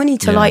have no money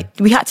to like,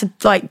 we had to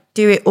like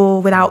do it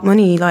all without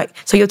money. Like,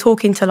 so you're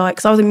talking to like,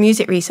 because I was a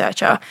music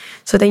researcher,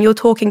 so then you're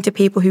talking to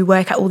people who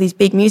work at all these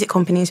big music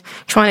companies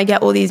trying to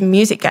get all these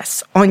music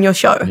guests on your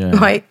show.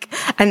 Like,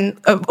 and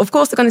of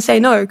course they're going to say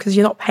no because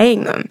you're not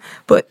paying them,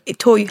 but it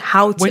taught you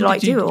how to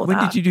do all that.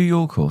 When did you do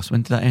your course?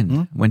 When did that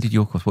end? When did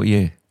your course? What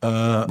year?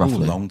 Roughly?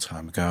 A long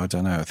time ago. I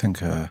don't know. I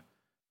think about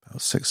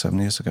 6-7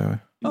 years ago.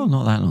 Oh,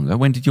 not that long ago.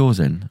 When did yours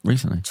end?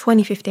 Recently?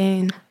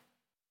 2015.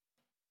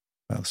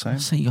 About the same.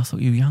 See, I thought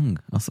you were young.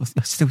 I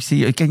still see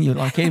you again. You're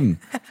like him.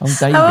 I'm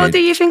David. How old do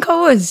you think I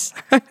was?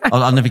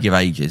 I'll never give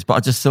ages, but I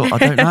just thought, I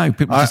don't know.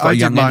 People just got I a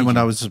did young mine energy. when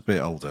I was a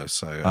bit older,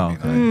 so I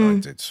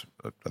did.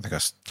 I think I.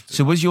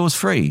 So was yours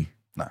free?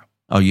 No.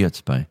 Oh, you had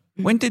to pay.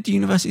 When did the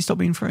university stop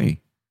being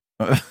free?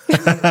 I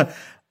don't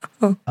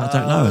know.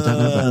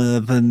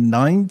 About the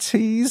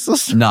 90s or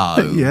something.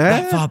 no,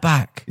 Yeah. that far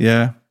back.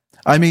 Yeah.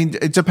 I mean,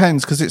 it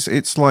depends because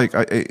it's like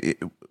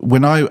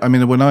when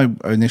I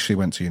initially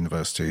went to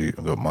university,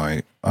 I got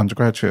my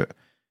undergraduate,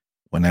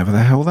 whenever the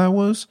hell that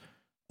was.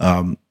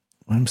 When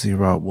was the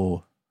Iraq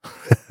War?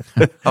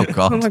 Oh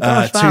God. Oh my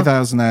gosh, wow.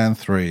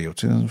 2003 or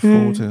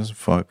 2004,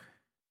 2005,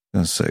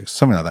 2006,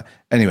 something like that.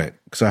 Anyway,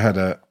 because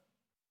I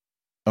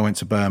went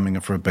to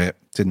Birmingham for a bit,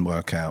 didn't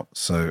work out,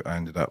 so I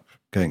ended up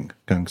going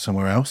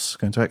somewhere else,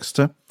 going to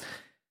Exeter,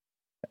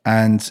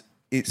 and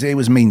it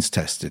was means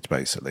tested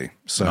basically.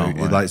 So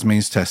it's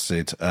means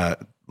tested,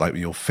 like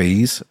your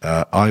fees.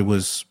 I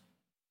was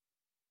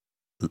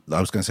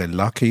going to say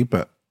lucky,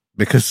 but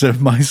because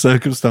of my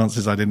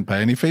circumstances, I didn't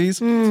pay any fees.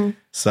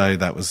 So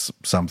that was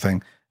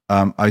something.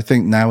 I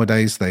think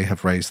nowadays they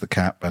have raised the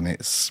cap and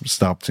it's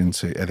stopped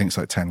into, I think it's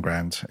like 10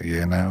 grand a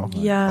year now.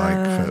 Yeah.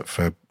 Like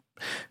for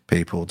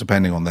people,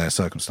 depending on their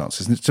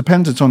circumstances. And it's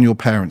dependent on your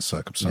parents'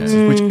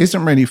 circumstances, which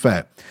isn't really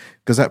fair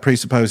because that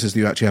presupposes that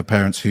you actually have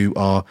parents who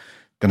are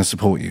going to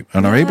support you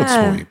and are able to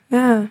support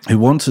you, who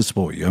want to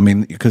support you. I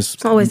mean, because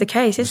It's not always the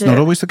case, is it? it's not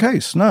always the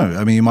case. No,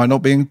 I mean, you might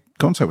not be in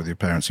contact with your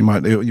parents. You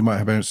might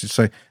have parents who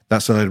say,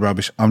 "That's a load of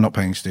rubbish. I'm not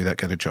paying you to do that.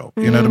 Get a job."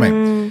 You know what I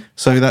mean?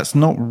 So that's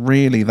not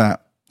really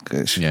that.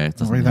 It's it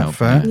doesn't not really help,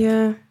 that fair.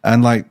 Yeah.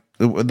 And like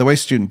the way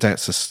student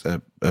debts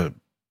are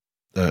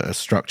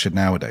structured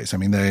nowadays. I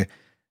mean,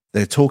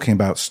 they're talking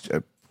about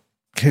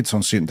kids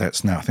on student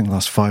debts now. I think the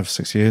last 5 or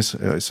 6 years,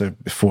 so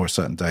before a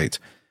certain date.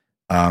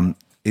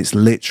 It's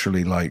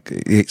literally like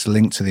it's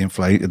linked to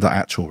the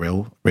actual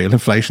real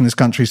inflation in this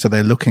country. So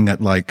they're looking at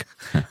like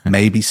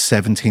maybe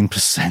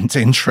 17%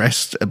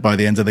 interest by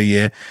the end of the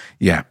year.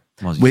 Yeah,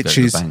 which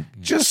is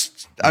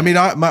just. I mean,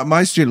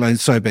 my student loan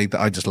is so big that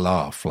I just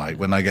laugh. Like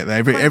when I get there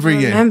every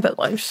year.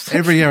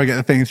 Every year I get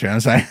the thing through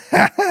and I say,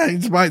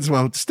 you might as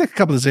well stick a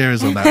couple of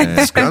zeros on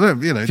that.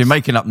 If you're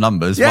making up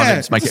numbers, why not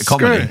just make it a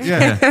comedy?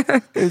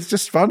 It's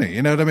just funny.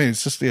 You know what I mean?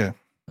 It's just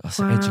That's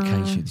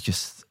education.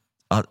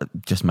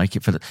 Just make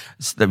it for the.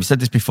 We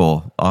said this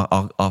before.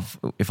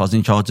 If I was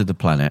in charge of the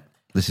planet,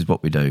 this is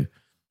what we do.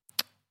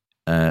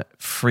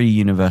 Free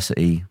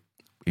university.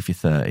 If you're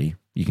 30,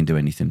 you can do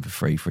anything for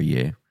free for a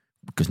year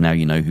because now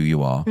you know who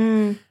you are.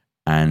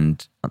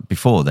 And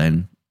before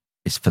then,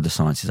 it's for the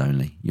sciences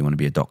only. You want to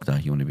be a doctor,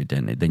 you want to be a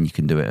dentist, then you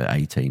can do it at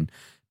 18.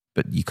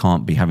 But you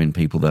can't be having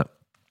people that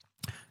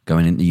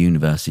going into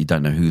university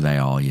don't know who they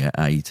are yet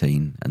at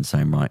 18 and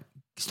saying, right,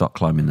 start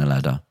climbing the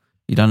ladder.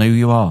 You don't know who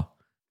you are.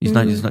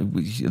 Then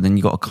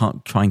you got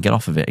to try and get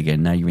off of it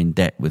again. Now you're in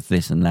debt with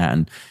this and that,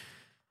 and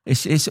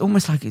it's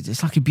almost like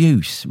it's like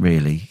abuse,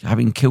 really.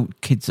 Having killed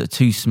kids that are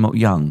too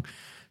young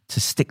to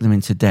stick them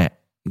into debt,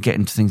 and get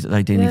into things that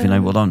they didn't even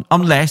know what on.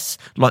 Unless,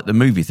 like the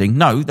movie thing,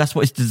 no, that's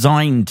what it's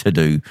designed to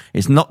do.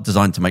 It's not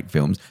designed to make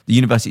films. The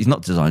university is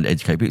not designed to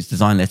educate people. It's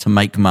designed there to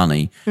make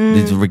money. So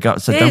don't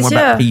worry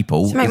about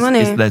people. It's to make money.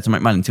 It's there to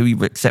make money. Until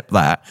you accept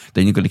that,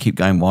 then you're going to keep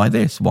going. Why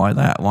this? Why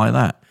that? Why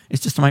that?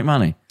 It's just to make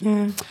money.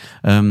 Yeah.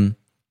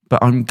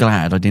 But I'm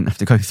glad I didn't have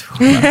to go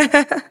through all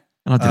that.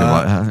 And I did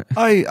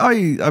it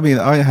right. I mean,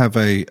 I have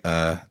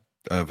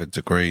a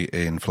degree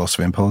in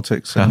philosophy and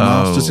politics and a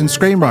master's in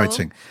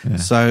screenwriting. Yeah.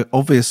 So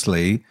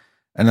obviously,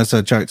 and as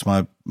I joke to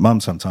my mum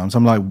sometimes,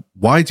 I'm like,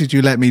 why did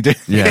you let me do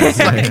this?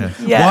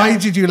 Why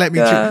did you let me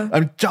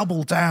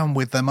double down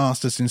with the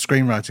master's in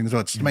screenwriting as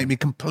well, just to make me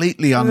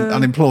completely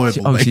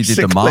unemployable? Oh, she did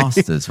the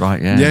master's,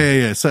 right?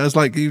 Yeah. So it's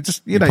like, you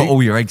put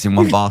all your eggs in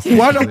one basket.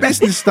 Why not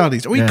business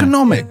studies or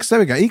economics? There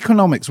we go.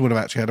 Economics would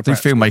have actually had a do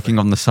filmmaking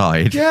on the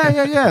side.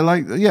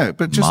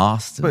 But just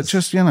masters. But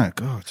just,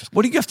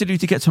 what do you have to do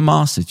to get to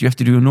masters? Do you have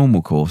to do a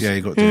normal course? Yeah,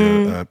 you got to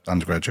do an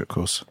undergraduate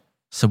course.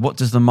 So what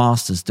does the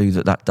masters do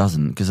that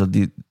doesn't? Because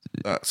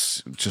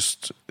that's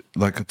just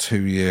like a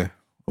 2-year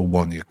or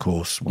 1-year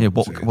course.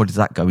 What does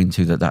that go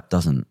into that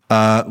doesn't?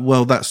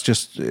 Well, that's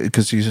just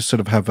because you just sort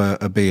of have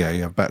a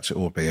BA, a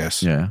Bachelor or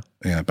BS.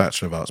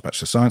 Bachelor of Arts,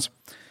 Bachelor of Science.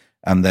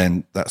 And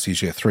then that's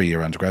usually a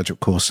 3-year undergraduate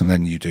course. And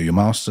then you do your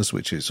master's,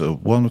 which is 1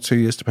 or 2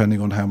 years,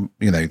 depending on how,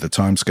 the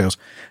time scales.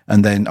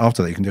 And then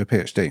after that, you can do a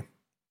PhD.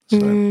 So,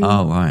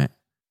 oh, right.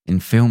 In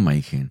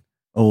filmmaking.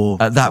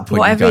 Or at that point,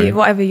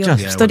 whatever you're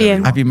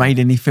studying. Have you made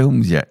any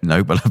films yet?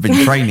 No, but I've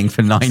been training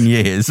for 9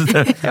 years.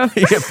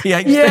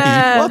 PhD.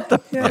 Yeah. What the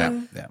fuck?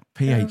 Yeah.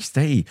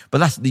 PhD. But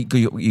that's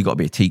you got to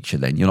be a teacher.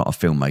 Then you're not a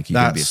filmmaker. You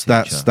got to be a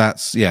teacher.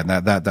 That's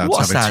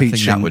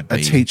have a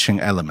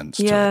teaching element.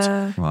 To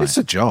it. Right. It's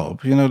a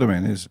job. You know what I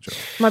mean? It's a job.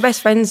 My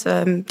best friend's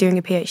doing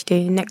a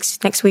PhD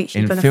next week.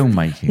 She's in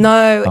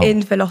filmmaking.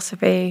 In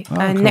philosophy,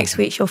 and cool. Next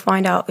week she'll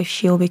find out if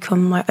she'll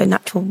become like an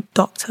actual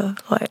doctor.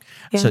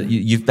 So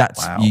you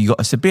got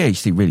So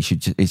BHD really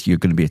is you're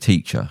going to be a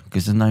teacher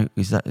because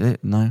is that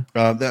it? No.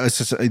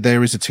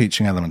 There is a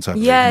teaching element. I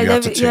believe. Yeah, you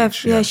have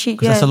to teach.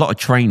 That's a lot of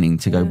training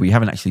to go. We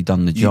haven't actually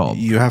done the job.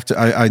 You have to.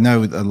 I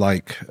know,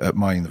 like at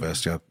my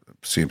university, I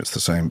assume it's the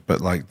same,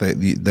 but like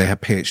they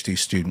have PhD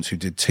students who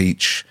did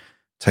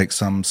take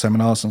some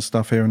seminars and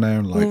stuff here and there,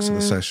 and like sort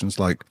of sessions,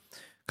 like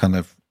kind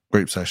of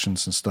group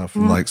sessions and stuff,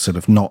 and like sort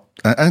of not,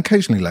 and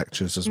occasionally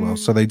lectures as well.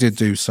 So they did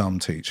do some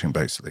teaching,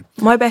 basically.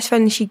 My best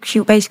friend, she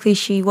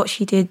what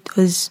she did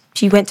was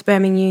she went to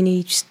Birmingham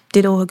Uni, just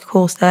did all her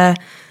course there,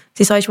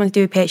 decided she wanted to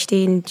do a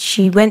PhD, and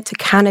she went to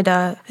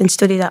Canada and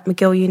studied at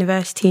McGill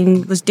University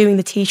and was doing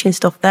the teaching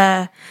stuff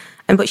there.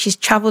 But she's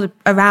travelled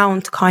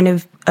around to kind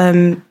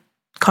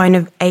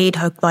of aid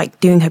her, like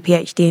doing her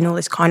PhD and all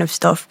this kind of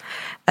stuff,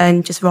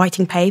 and just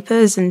writing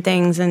papers and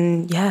things.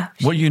 And yeah.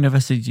 What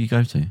university did you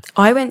go to?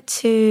 I went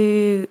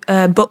to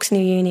Buxton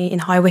Uni in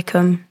High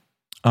Wycombe.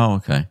 Oh,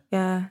 okay.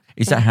 Yeah.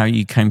 Is that how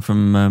you came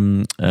from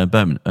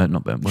Birmingham?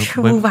 Not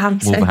Birmingham.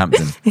 Wolverhampton.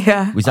 Wolverhampton.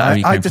 Yeah. Was that how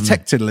you came I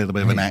detected a little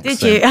bit of an accent.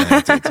 Did you? Yeah,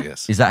 I did,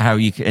 yes. Is that how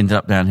you ended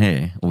up down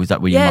here, or was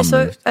that where your mum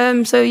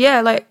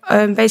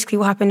moved? Basically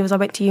what happened was I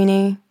went to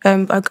uni.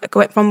 I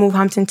went from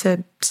Wolverhampton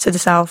to the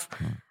south.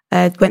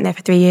 Went there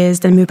for 3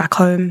 years, then moved back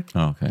home.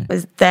 Oh, okay.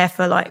 Was there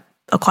for like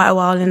quite a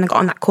while, and I got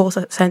on that course,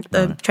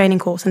 the training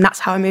course, and that's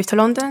how I moved to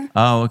London.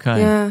 Oh, okay.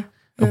 Yeah.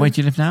 And where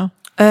do you live now?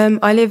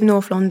 I live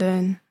North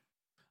London.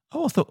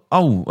 Oh, I thought.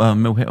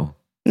 Mill Hill.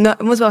 No,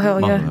 Muswell Hill.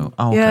 Muswell Yeah. Hill.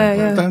 Oh, okay.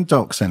 Yeah. Don't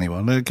dox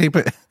anyone. Keep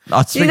it.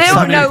 They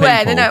won't know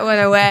where. They don't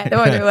want to where. They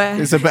won't know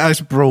where. It's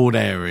a broad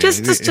area.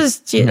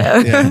 Just you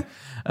know.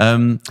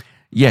 Yeah.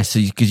 Yes,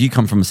 because you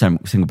come from a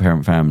single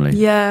parent family.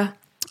 Yeah.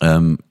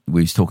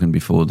 We was talking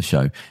before the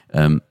show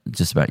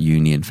just about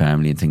uni and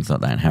family and things like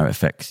that, and how it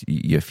affects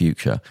your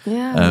future.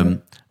 Yeah.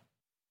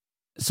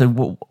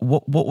 So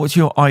what's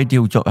your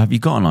ideal job? Have you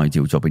got an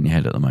ideal job in your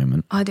head at the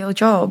moment? Ideal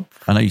job.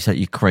 I know you said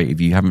you're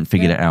creative. You haven't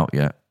figured it out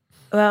yet.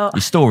 Well,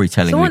 your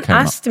storytelling. Someone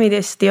asked me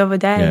this the other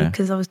day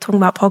because I was talking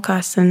about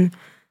podcasts, and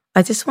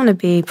I just want to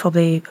be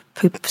probably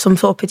some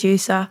sort of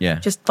producer. Yeah.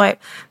 Just like,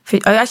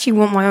 I actually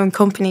want my own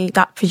company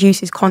that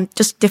produces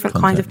just different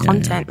kinds of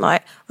content,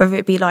 like whether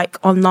it be like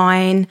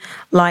online,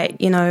 like,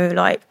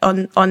 like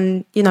on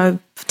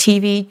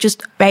TV,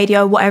 just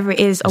radio, whatever it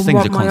is.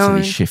 Things are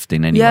constantly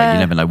shifting anyway. You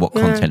never know what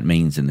content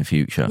means in the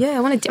future. Yeah, I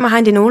want to dip my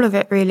hand in all of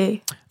it,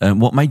 really.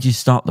 What made you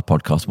start the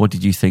podcast? What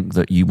did you think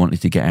that you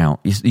wanted to get out?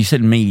 You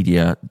said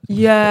media.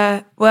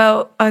 Yeah,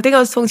 well, I think I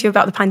was talking to you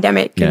about the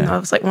pandemic, and I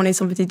was like wanting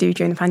something to do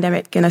during the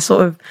pandemic, and I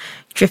sort of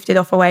drifted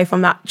off away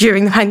from that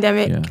during the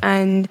pandemic.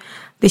 And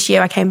this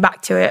year I came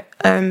back to it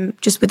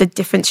just with a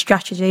different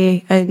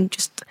strategy and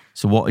just.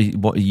 So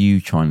what are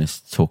you trying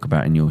to talk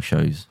about in your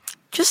shows?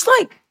 Just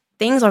like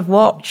things I've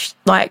watched,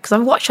 like, because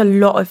I've watched a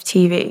lot of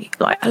TV.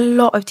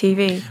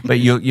 But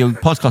your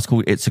podcast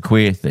called It's a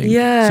Queer Thing.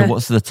 Yeah. So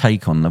what's the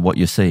take on what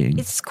you're seeing?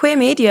 It's queer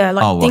media,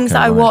 things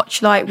that I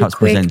watch, like how it's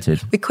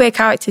presented with queer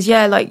characters.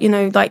 Yeah, like,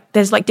 like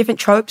there's like different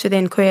tropes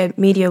within queer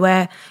media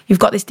where you've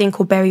got this thing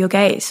called Bury Your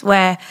Gays,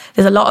 where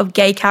there's a lot of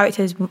gay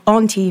characters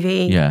on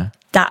TV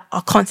that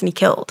are constantly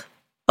killed.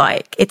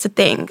 Like, it's a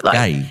thing. Like,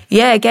 gay?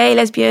 Yeah, gay,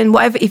 lesbian,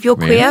 whatever. If you're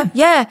really?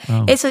 Queer,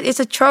 it's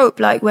a trope,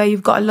 like, where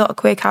you've got a lot of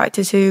queer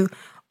characters who,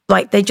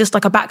 like, they're just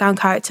like a background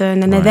character,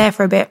 and then they're there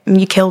for a bit, and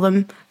you kill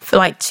them for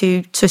like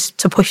to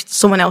push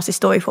someone else's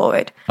story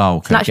forward. Oh, okay.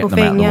 It's an actual Get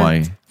them thing, out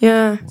of the way.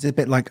 Yeah. It's a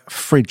bit like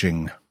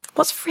fridging.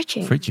 What's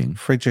fridging?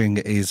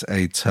 Fridging is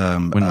a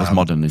term. When it was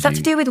modern, is that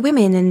to do with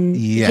women? And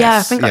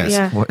yes, I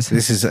think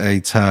this is a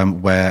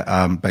term where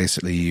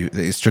basically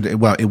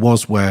it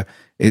was where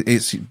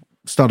it's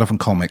started off in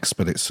comics,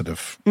 but it's sort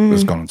of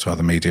has gone into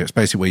other media. It's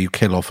basically where you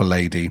kill off a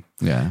lady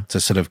to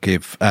sort of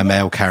give a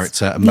male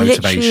character a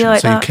motivation.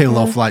 Like so you kill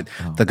off like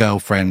the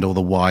girlfriend or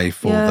the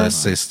wife or the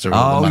sister.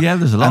 Or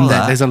there's a lot of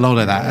that. There's a lot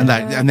of that, and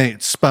then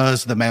it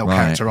spurs the male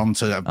character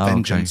onto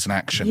vengeance and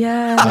action.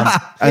 Yeah,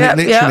 and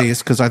it literally is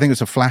because I think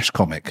it's a Flash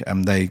comic,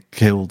 and they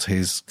killed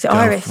his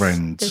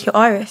girlfriend. Did they kill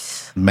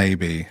Iris?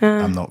 Maybe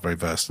I'm not very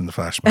versed in the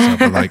Flash myself,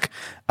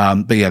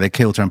 but they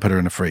killed her and put her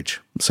in a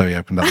fridge. So he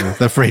opened up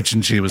the fridge,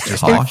 and she was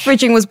just harsh.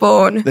 Fridging was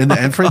born.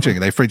 And fridging,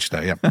 they fridged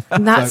her. Yeah,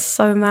 and that's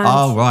so mad.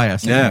 Oh right, I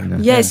see.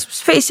 Yeah,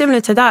 it's pretty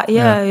similar to that.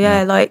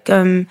 Yeah. Like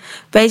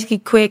basically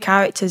queer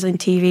characters in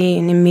TV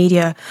and in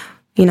media,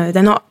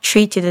 they're not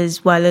treated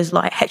as well as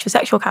like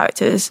heterosexual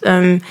characters.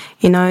 And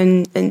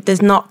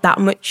there's not that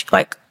much.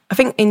 Like, I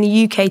think in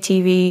the UK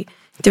TV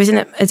there isn't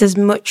as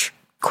much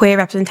queer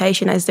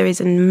representation as there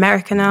is in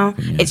America now.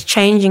 It's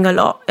changing a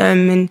lot,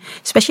 and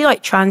especially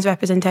like trans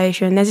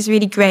representation. There's this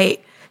really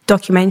great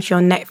documentary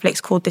on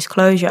Netflix called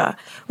Disclosure,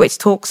 which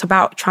talks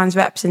about trans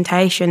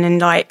representation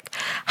and like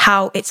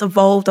how it's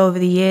evolved over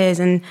the years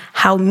and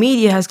how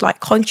media has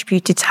like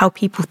contributed to how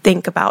people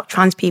think about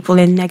trans people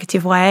in a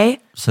negative way.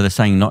 So they're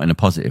saying not in a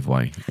positive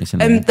way, isn't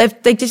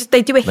it?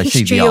 They do a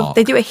see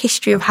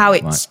history of how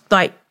it's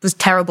like was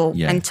terrible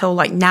until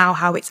like now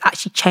how it's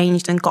actually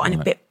changed and gotten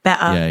a bit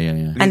better.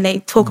 Yeah. And they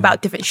talk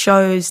about different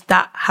shows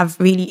that have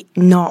really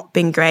not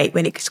been great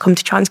when it's come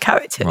to trans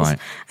characters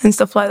and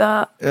stuff like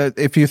that.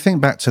 If you think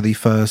back to the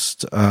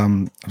first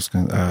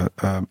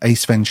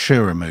Ace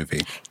Ventura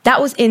movie, that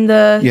was in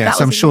the.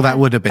 Yes, I'm sure that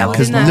would have been,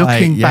 because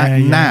looking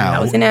back now,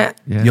 that was in it.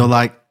 You're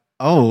like,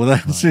 oh,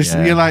 that's just,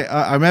 you're like,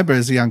 I remember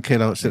as a young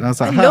kid, I watched it and I was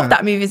like, I love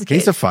that movie as a kid.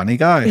 He's a funny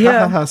guy.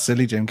 Yeah.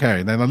 Silly Jim Carrey.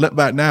 And then I look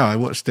back now, I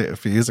watched it a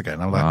few years ago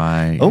and I'm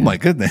like, oh my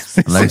goodness.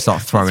 And they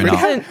start throwing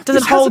up.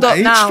 Doesn't hold up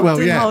now. Well,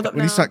 when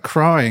he's like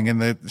crying in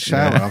the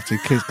shower after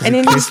he kissed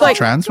like, a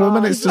trans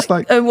woman, it's just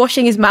like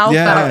washing his mouth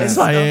out.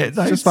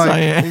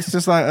 It's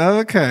just like,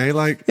 okay,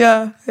 like.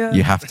 Yeah.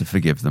 You have to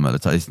forgive them at the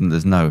time.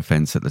 There's no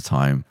offense at the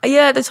time.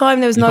 Yeah, at the time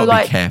there was You've no got to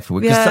like. be careful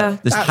because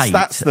there's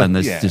hate and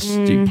there's just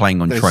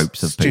playing on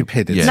tropes of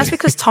stupidity. Yeah. That's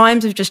because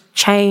times have just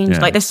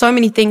changed. Like there's so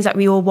many things that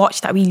we all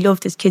watched that we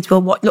loved as kids.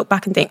 We'll look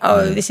back and think,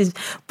 this is.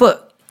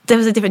 But there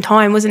was a different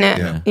time, wasn't it?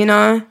 Yeah. You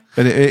know.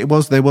 But it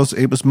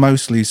was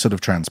mostly sort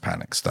of trans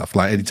panic stuff.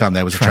 Like anytime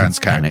there was a trans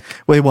character,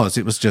 well,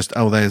 it was just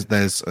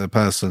there's a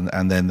person,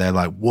 and then they're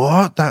like,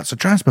 what? That's a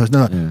trans person.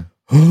 They're like,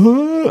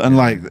 and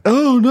like,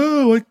 oh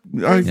no,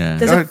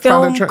 there's a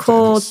film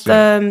called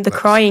The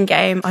Crying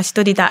Game. I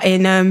studied that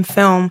in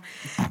film.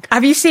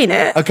 Have you seen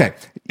it? Okay.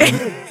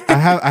 I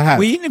have.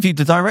 We interviewed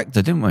the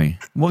director, didn't we?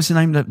 What's the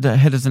name? The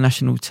head of the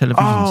National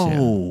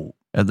Television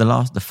at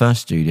the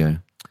first studio.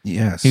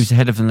 Yes, he was the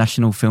head of the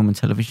National Film and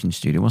Television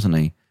Studio, wasn't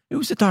he? Who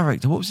was the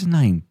director? What was his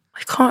name?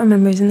 I can't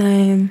remember his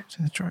name.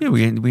 Yeah,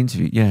 we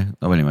interviewed. Yeah.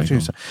 Oh, anyway.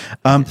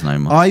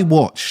 I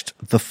watched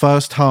the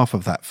first half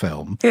of that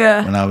film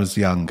when I was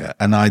younger,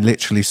 and I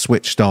literally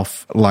switched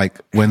off like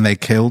when they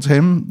killed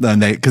him,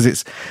 and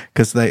because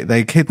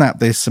they kidnapped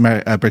this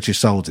British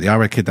soldier. The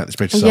IRA kidnapped this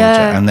British soldier,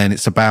 and then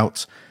it's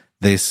about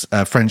this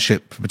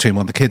friendship between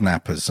one of the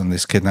kidnappers and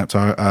this kidnapped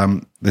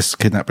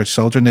British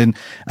soldier, and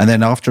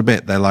then after a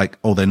bit they're like,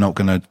 oh, they're not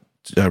going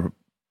to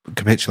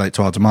capitulate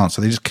to our demands,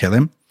 so they just kill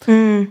him.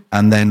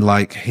 And then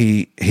like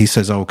he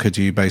says, oh, could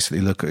you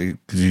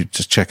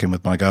just check in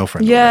with my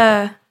girlfriend?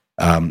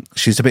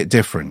 She's a bit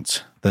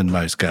different than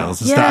most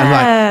girls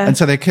and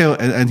so they kill,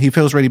 and he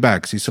feels really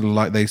bad because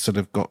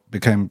they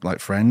became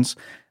like friends.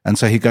 And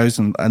so he goes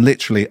and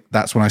literally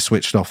that's when I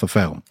switched off the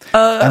film.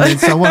 And then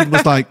someone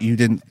was like, you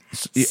didn't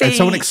and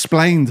someone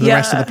explained the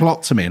rest of the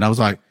plot to me, and I was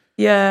like,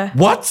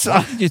 what?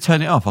 Why did you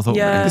turn it off? I thought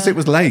because it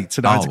was late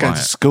and I had to go to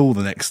school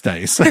the next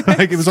day. So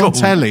like, it was on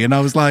telly, and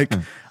I was like,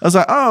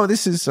 oh,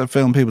 this is a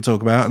film people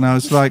talk about, and I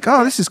was like,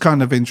 oh, this is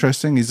kind of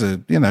interesting. He's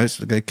it's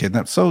a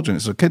kidnapped soldier, and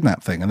it's a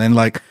kidnap thing, and then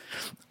like.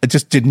 I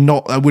just did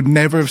not. I would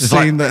never have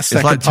seen that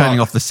second part. It's like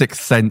turning off the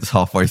Sixth Sense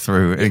halfway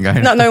through and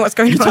going, not knowing what's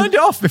going on. You turned it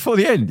off before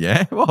the end,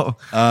 yeah? What?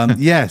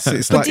 Yes,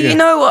 it's like. Do you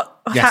know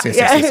what? Yes.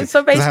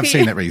 So basically, I have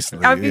seen it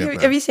recently. Have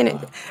you seen it?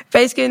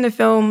 Basically, in the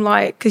film,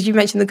 like, because you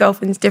mentioned the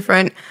girlfriend's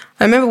different.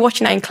 I remember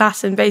watching that in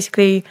class, and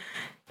basically,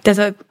 there's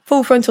a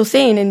full frontal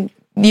scene, and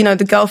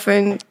the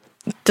girlfriend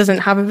doesn't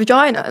have a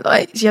vagina,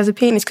 like she has a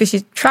penis because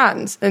she's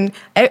trans, and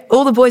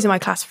all the boys in my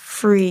class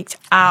freaked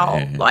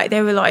out. Like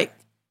they were like.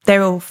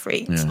 They're all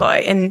freaks,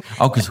 like, and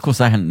because of course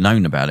they hadn't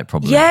known about it,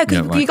 probably. Yeah,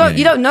 because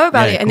you don't know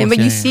about it, and then when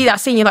you see that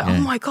scene, you're like,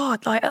 oh my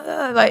god,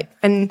 like,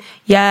 and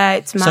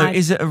it's mad. So,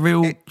 is it a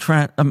real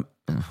trans?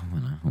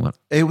 What?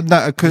 There's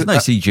no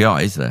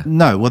CGI, is there?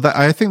 No. Well,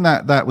 I think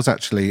that was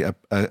actually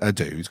a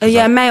dude.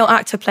 A male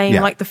actor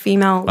playing like the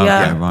female.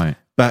 Right.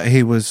 But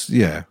he was,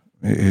 he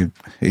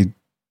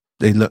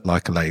looked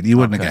like a lady. You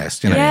wouldn't have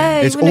guessed,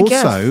 Yeah, it's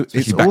also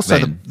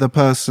the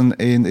person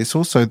in. It's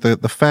also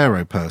the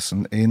pharaoh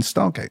person in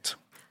Stargate.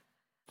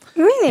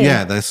 Really?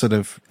 Yeah, they're sort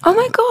of. Oh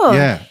my god!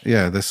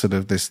 Yeah. There's sort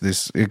of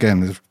this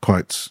again,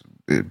 quite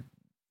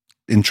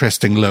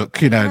interesting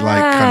look, like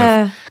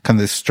kind of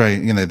this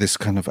strange, this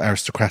kind of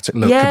aristocratic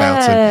look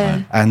about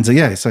him. And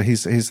so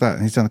he's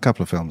done a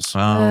couple of films.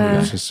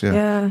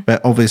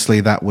 But obviously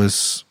that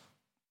was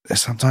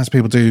sometimes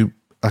people do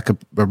like a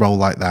role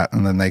like that,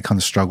 and then they kind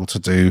of struggle to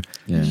do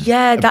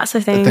that's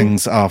the thing,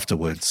 things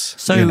afterwards.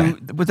 So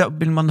would that have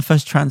been one of the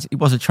first trans? It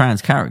was a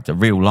trans character,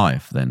 real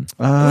life. Then it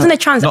wasn't a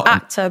trans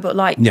actor, but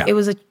like it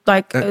was a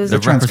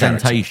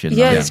representation.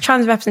 It's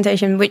trans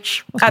representation,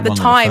 which at the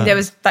time there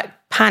was like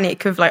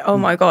panic of like, oh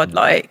my god,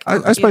 like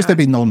I suppose they'd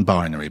be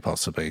non-binary,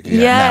 possibly.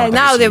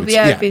 Now they'd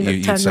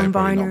be turned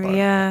non-binary.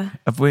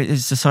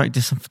 Has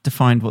society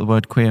defined what the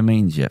word queer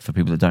means yet for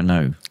people that don't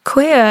know?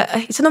 Queer,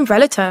 it's an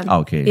umbrella term.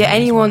 Okay. Yeah,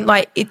 anyone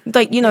I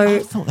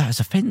thought that was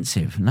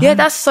offensive. No? Yeah,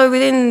 that's so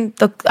within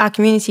our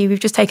community, we've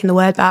just taken the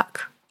word back.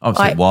 Oh,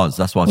 so it was.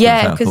 That's why.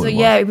 Because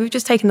we've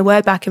just taken the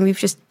word back and we've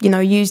just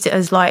used it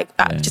as like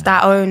just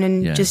our own,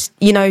 and just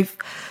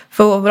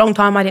for a long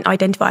time I didn't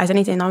identify as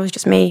anything. I was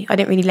just me. I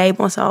didn't really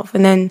label myself,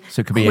 and then so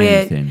it could be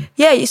anything.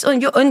 Yeah,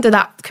 you're under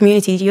that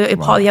community. You're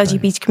part of the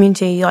LGBT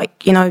community. Like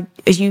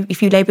if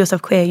you label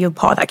yourself queer, you're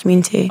part of that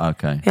community.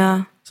 Okay.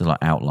 Yeah. So like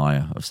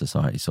outlier of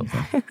society sort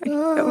of thing.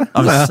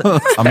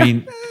 I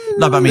mean,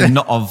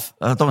 not of.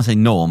 I don't want to say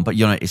norm, but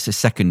it's a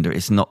secondary.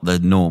 It's not the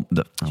norm.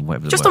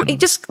 Whatever. Just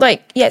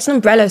it's an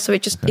umbrella, so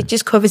it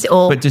just covers it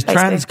all. But does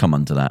basically. trans come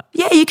under that?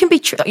 Yeah, you can be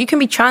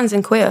trans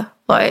and queer.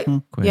 Like,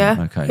 Queer. yeah,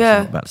 Okay.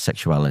 yeah. So about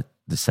sexuality,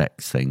 the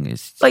sex thing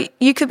is like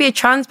you could be a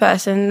trans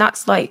person.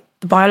 That's like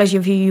the biology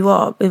of who you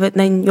are, but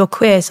then you're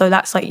queer, so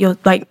that's like your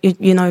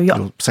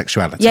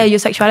sexuality. Yeah, your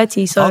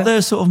sexuality. So are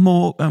there sort of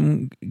more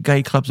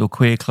gay clubs or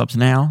queer clubs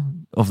now,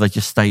 or have they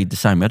just stayed the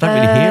same? I don't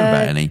really hear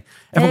about any.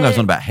 Everyone goes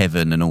on about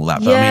heaven and all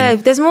that. But yeah, I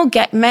mean, there's more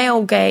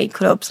male gay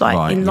clubs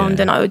like in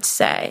London. Yeah. I would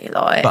say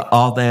like. But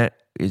are there?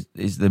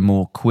 Is there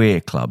more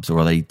queer clubs,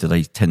 or do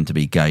they tend to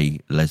be gay,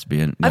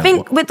 lesbian? I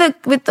think with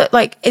the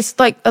like, it's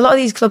like a lot of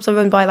these clubs are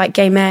run by like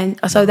gay men,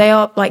 so they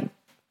are like,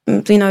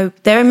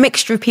 they're a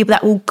mixture of people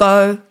that will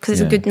go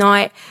because it's a good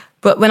night.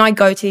 But when I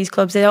go to these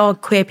clubs, there are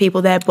queer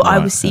people there, but I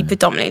would see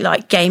predominantly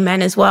like gay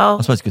men as well.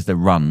 I suppose because they're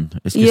run.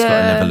 It's just got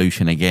an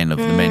evolution again of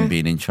the men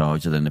being in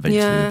charge, and then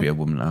eventually there'll be a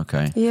woman.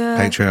 Okay.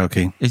 Yeah.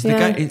 Patriarchy. Is the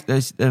gay?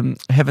 Is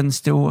Heaven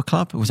still a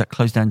club, or was that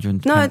closed down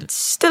during? No, it's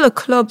still a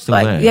club.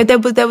 Still there. Yeah,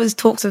 there was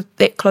talks of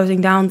it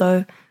closing down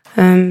though.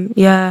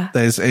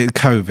 There's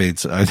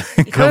COVID. I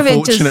think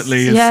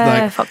unfortunately,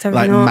 it's fucked like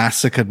everyone up.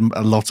 massacred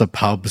a lot of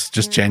pubs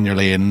just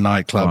generally in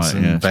nightclubs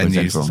and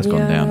venues. Everyone's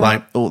gone down.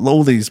 Like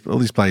all these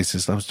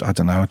places. I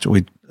don't know.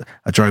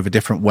 I drove a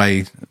different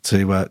way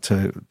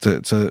to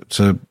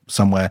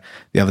somewhere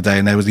the other day,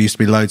 and there used to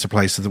be loads of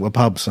places that were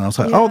pubs, and I was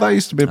like, that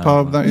used to be a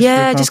pub. That used to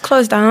be a pub. Just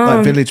closed down.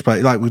 Like village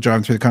place. Like we're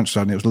driving through the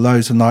countryside, and it was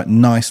loads of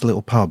nice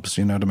little pubs.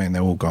 You know what I mean?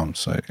 They're all gone.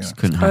 So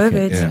couldn't hack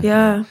it. COVID.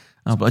 Yeah.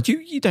 Oh, but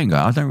you don't go.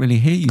 I don't really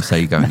hear you say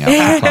you're going out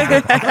to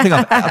a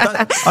club.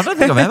 I don't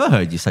think I've ever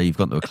heard you say you've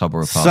gone to a club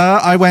or a pub. Sir,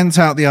 I went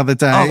out the other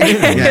day. Oh,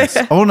 really? Yes,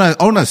 on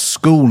a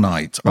school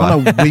night,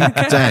 on a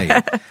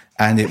weekday,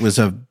 and it was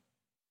a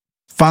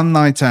fun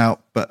night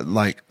out. But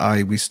like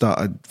we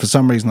started for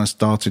some reason. I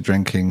started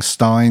drinking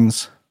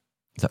Steins.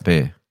 Is that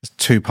beer?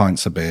 2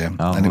 pints of beer,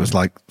 and it was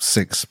like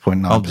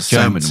 6.9%. Oh, the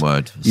German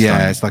word. Yeah,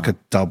 Stein. it's like a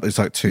double. It's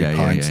like 2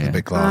 pints in a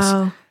big glass,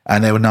 Wow.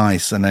 and they were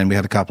nice. And then we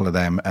had a couple of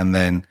them, and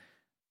then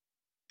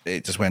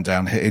it just went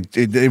down.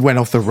 It went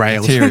off the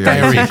rails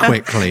very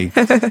quickly,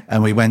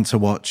 and we went to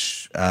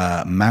watch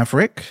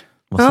Maverick.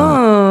 What's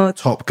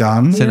that? Top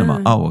Gun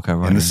Cinema. Oh, okay,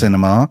 right. in the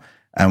cinema,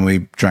 and we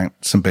drank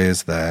some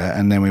beers there,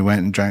 and then we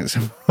went and drank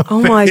some.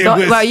 Oh my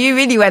god! Well, you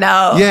really went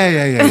out.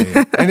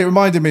 Yeah. And it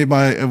reminded me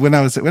of when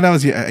I was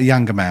a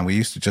younger man. We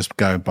used to just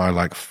go and buy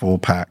like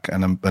 4-pack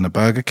and a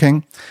Burger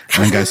King,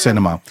 and then go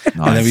cinema. Nice,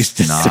 and then we used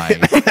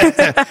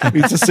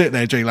to sit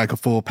there drink like a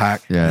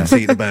 4-pack and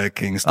eat the Burger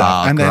King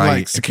stuff, and then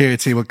like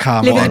security would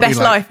come, living the best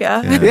life.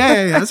 Yeah.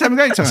 That's having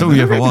a great time. That's all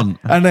you ever want.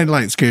 And then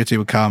like security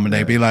would come, and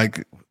they'd be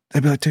like,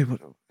 dude,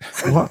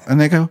 what? And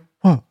they go,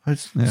 what?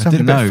 Just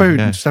having a bit of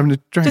food and just having a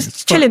drink.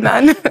 Just chilling,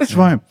 man. It's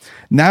fine.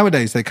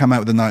 Nowadays, they come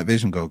out with the night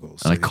vision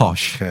goggles. And a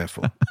kosh.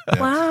 Careful.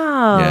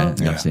 Wow.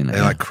 Yeah, I've seen it.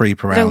 They like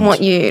creep around. I don't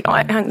want you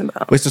like hang them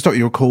out. Well, it's to stop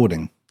you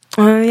recording.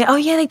 Oh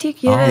yeah, they do.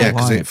 Yeah. Yeah,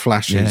 because it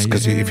flashes.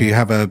 Because if you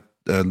have the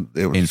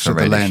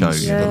Infrared lens,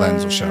 shows. the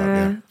lens will show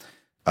up.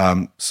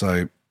 Yeah.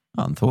 So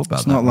I hadn't thought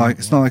about it's that. not like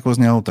it was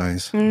in the old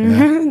days.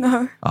 Yeah.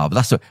 No. Oh, but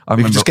that's what I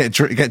We remember. could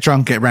just get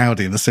drunk, get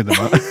rowdy in the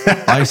cinema.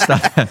 I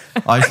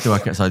used to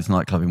work outside this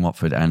nightclub in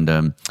Watford, and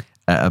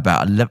at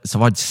about 11,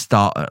 so I'd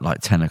start at like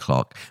 10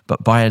 o'clock,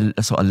 but by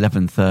sort of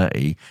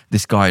 11:30,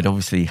 this guy had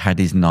obviously had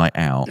his night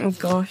out. Oh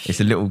gosh.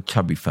 It's a little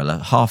chubby fella,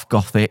 half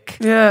gothic,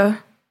 Yeah.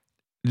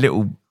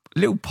 little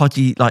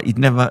podgy, like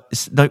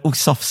all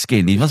soft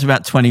skin. He must be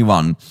about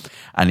 21,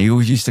 and he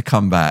always used to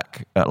come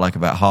back at like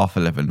about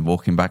 11:30,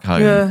 walking back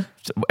home. Yeah.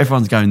 So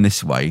everyone's going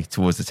this way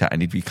towards the town,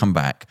 and he'd come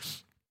back,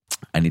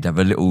 and he'd have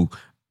a little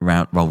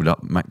rolled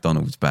up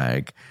McDonald's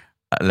bag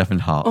at 11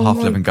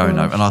 going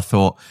home, and I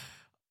thought,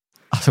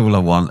 that's all I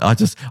want. I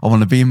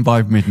want to be in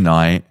by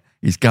midnight.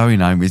 He's going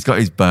home. He's got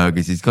his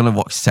burgers. He's going to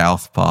watch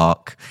South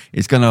Park.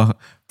 He's going to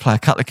play a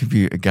couple of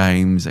computer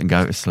games and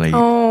go to sleep.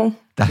 Oh.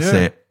 That's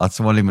it. I just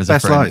want him as a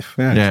Best friend. life,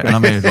 yeah. And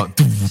I'm here like,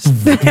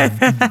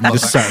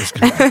 Just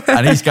sat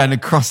and he's going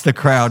across the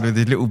crowd with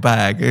his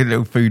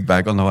little food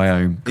bag on the way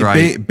home.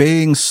 Great.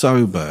 Being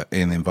sober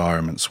in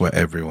environments where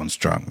everyone's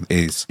drunk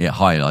is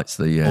highlights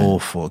the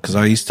awful. Because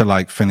I used to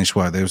like finish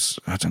work.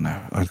 I don't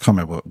know, I can't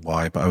remember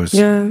why, but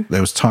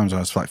there was times I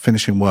was like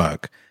finishing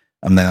work,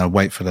 and then I'd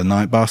wait for the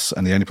night bus,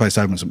 and the only place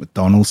open was at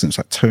McDonald's, and it's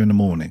like 2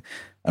 a.m.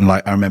 And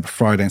like I remember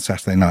Friday and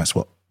Saturday nights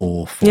were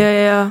awful.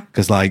 Yeah.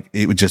 Because like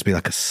it would just be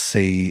like a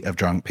sea of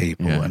drunk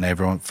people, and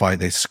everyone fight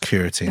their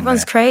security.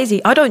 Everyone's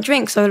crazy. I don't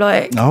drink, so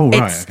like,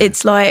 right,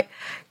 it's like,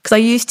 because I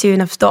used to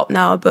and I've stopped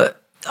now,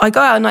 but I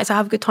go out at nights, I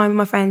have a good time with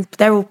my friends, but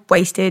they're all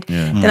wasted.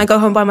 Yeah. Then I go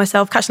home by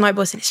myself, catch the night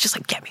bus, and it's just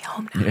like, get me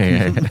home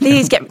now.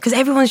 Please get me, because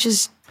everyone's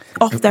just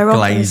off their own.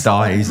 Glazed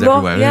eyes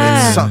everywhere.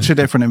 Yeah. It's such a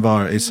different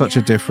environment. It's such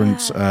a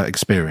different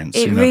experience.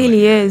 It you know what I really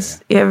mean?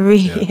 is. It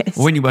really is.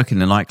 Well, when you work in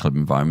the nightclub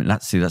environment,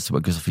 that's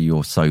what goes for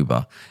you're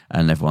sober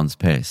and everyone's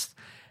pissed.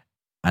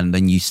 and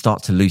then you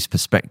start to lose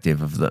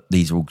perspective of that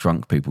these are all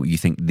drunk people. You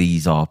think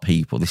these are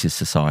people. This is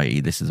society.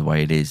 This is the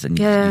way it is, and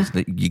you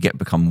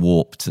become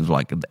warped of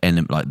like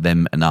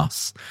them and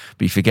us.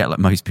 But you forget like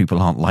most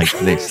people aren't like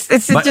this.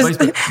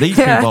 These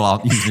people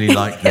aren't usually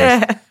like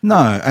this.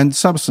 No, and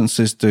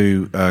substances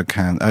do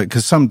can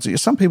because some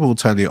people will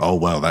tell you, oh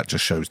well, that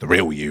just shows the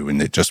real you,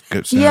 and it just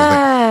goes.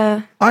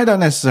 I don't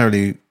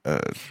necessarily.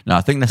 No,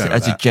 I think that's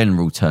as a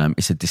general term,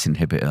 it's a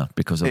disinhibitor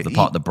because of the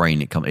part of the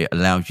brain it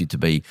allows you to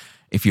be.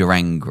 If you're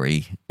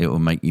angry, it will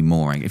make you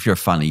more angry. If you're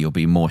funny, you'll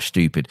be more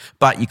stupid.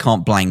 But you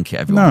can't blanket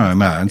everyone.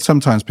 No, and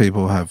sometimes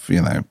people have,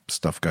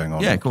 stuff going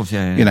on. Yeah, of course,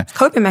 yeah.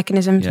 Coping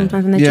mechanisms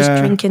sometimes when they're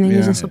just drinking and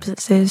using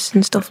substances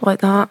and stuff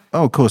like that.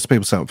 Oh, of course,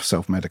 people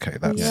self-medicate.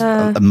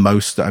 That's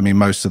most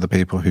of the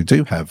people who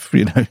do have,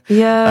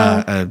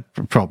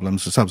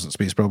 problems, substance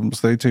abuse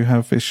problems, they do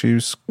have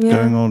issues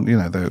going on.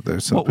 They're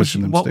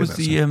pushing them to do that. What was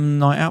the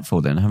night out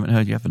for then? I haven't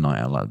heard you have a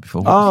night out like that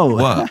before. Oh,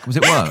 work? Was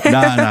it work?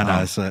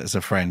 No. It's a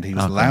friend. He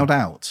was allowed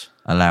out.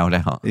 Allowed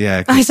out.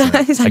 Yeah.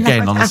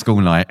 Again, on a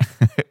school night.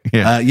 He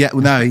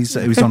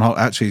was on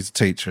holiday. Actually, he's a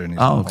teacher and he's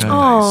on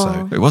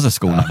holiday. So. It was a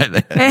school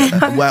night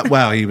then.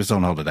 well, he was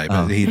on holiday,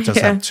 but he just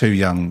had 2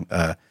 young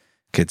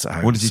kids at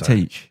home. What does he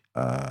teach?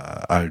 He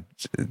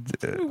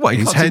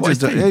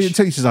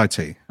teaches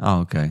IT. Oh,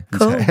 okay.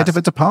 Cool. He's head of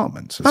a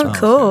department.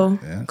 Cool.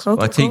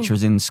 A teacher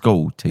is in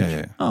school.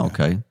 Yeah. Oh,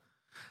 okay.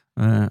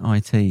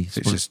 IT. It's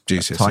just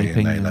GCSE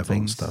typing and A-level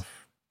and stuff.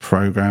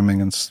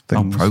 Programming and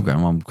things.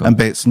 And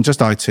bits and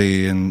just IT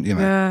and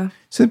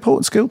it's an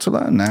important skill to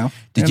learn now.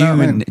 Did you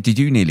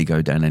nearly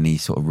go down any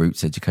sort of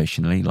routes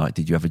educationally? Like,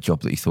 did you have a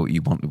job that you thought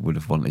you would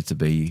have wanted to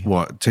be?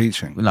 What,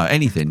 teaching? No,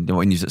 anything.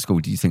 When you was at school,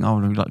 did you think,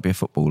 oh, I'd like to be a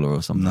footballer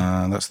or something?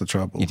 No, that's the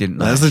trouble. You didn't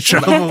know. That's the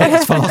trouble.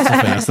 It's philosophy.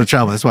 That's the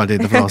trouble. That's why I did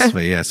the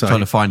philosophy. Yeah, so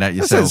trying to find out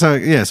yourself.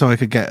 So I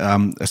could get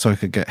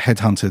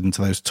headhunted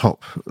into those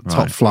top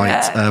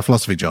flight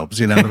philosophy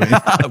jobs. You know what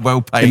I mean?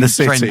 Well paid in the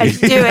city.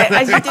 As you do it.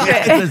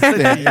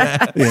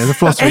 Yeah, the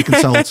philosophy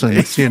consultants.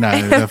 The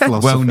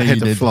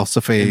head of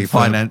philosophy,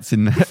 finance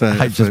in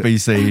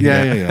HSBC.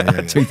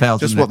 Yeah.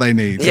 2000. Just what they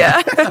need.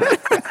 Yeah.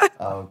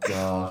 Oh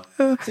God.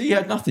 So you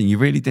had nothing. You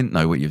really didn't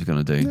know what you were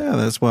going to do. Yeah,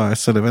 that's why I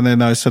did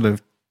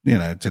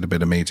a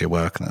bit of media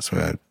work, and that's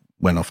where I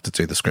went off to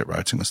do the script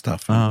writing and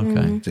stuff. Oh,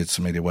 okay. Did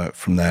some media work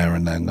from there,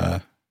 and then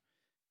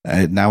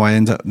now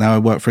I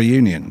work for a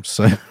union.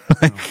 So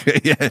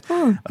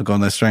I've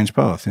gone a strange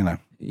path,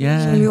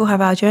 Yeah. So we all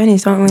have our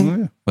journeys, don't we?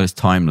 Yeah. Well, it's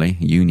timely.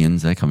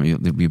 Unions, they're coming.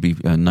 You'll be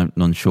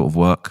none short of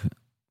work.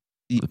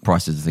 The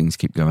prices of things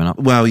keep going up.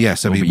 Well,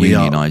 yes. We're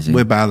unionising.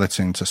 We're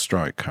balloting to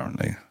strike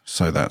currently.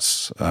 So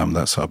that's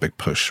our big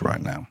push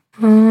right now.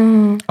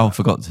 Mm. Oh, I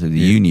forgot to the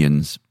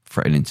unions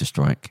threatening to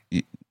strike.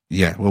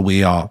 Yeah. Well,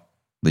 we are.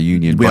 The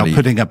union We body. are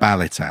putting a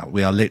ballot out.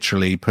 We are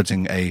literally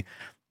putting a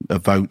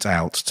vote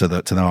out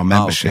to our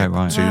membership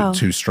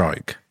to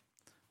strike.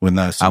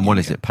 And what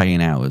is it?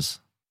 Paying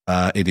hours?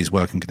 It is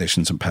working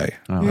conditions and pay.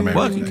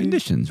 Working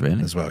conditions,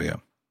 really? As well, yeah.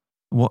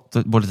 What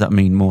does that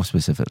mean more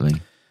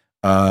specifically?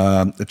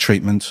 The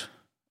treatment,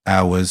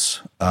 hours,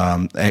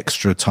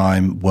 extra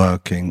time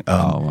working.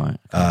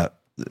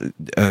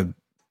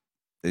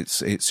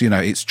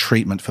 It's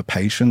treatment for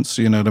patients.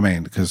 You know what I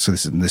mean? Because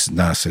this is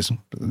nurses.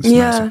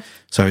 Nursing.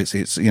 So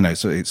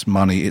it's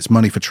money. It's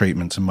money for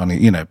treatment and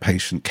money.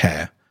 Patient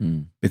care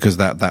because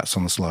that's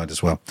on the slide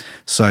as well.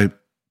 So.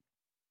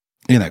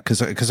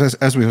 Because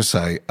as we would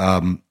say,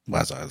 a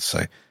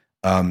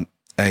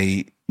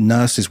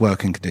nurse's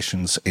working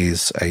conditions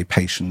is a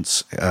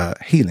patient's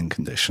healing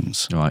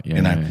conditions. Right.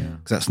 Yeah.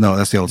 Because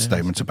that's the old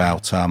statement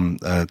about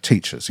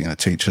teachers.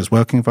 Teachers'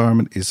 working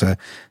environment is a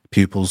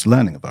pupil's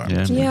learning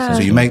environment. Yeah. So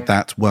you make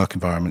that work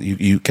environment.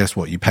 You guess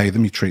what? You pay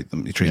them. You treat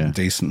them. You treat them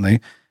decently.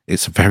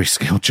 It's a very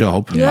skilled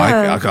job.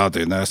 Yeah. I can't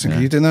do nursing.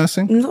 Can you do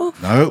nursing? No.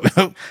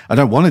 I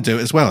don't want to do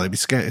it as well. It'd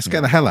scare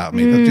the hell out of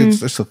me. It's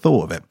just the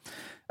thought of it.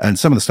 And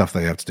some of the stuff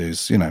they have to do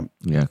is,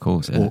 of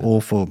course,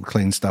 awful,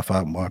 clean stuff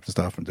up and wipe the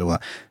stuff and do all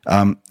that.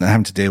 And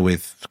having to deal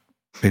with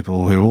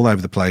people who are all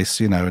over the place,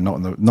 and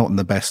not coming from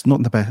the best,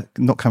 not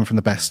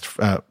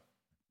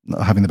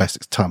having the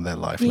best time of their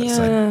life. Let's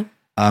say.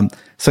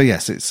 So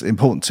yes, it's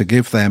important to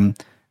give them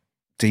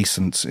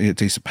decent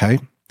pay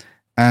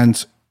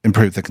and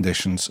improve their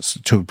conditions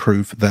to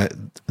improve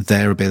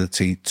their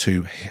ability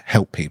to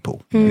help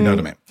people. You know what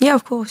I mean? Yeah,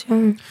 of course.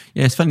 Yeah,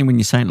 it's funny when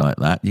you say it like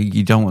that.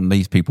 You don't want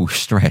these people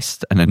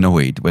stressed and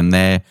annoyed when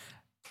the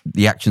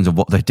actions of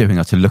what they're doing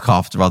are to look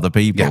after other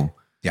people.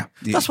 Yeah.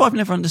 That's why I've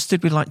never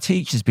understood with like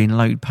teachers being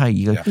low pay.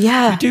 You go,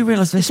 you do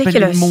realise they're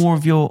ridiculous. spending more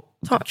of your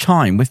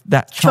time with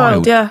that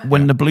child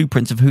when the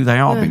blueprints of who they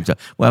are being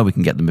we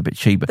can get them a bit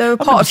cheaper. They're a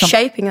part of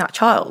shaping that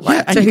child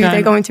to who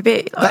they're going to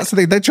be. That's the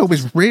thing. Their job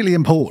is really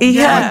important.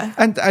 Yeah.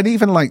 And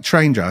even like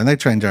train drivers, and they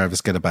train drivers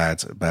get a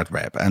bad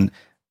rep. And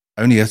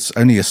only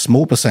a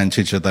small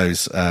percentage of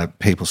those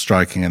people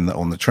striking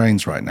on the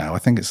trains right now. I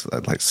think it's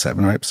like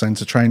 7 or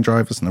 8% of train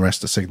drivers, and the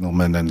rest are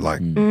signalmen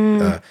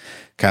and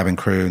cabin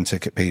crew and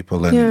ticket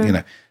people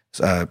and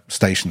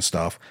station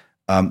staff.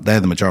 they're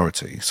the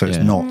majority. So it's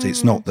not the train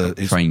it's not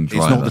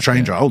driver, the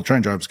train driver. Oh,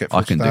 train drivers get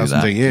I can do 40,000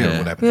 that, a year yeah. or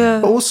whatever. Yeah.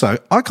 But also,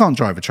 I can't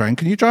drive a train.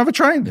 Can you drive a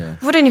train? Yeah.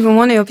 I wouldn't even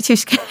want to. I'd be too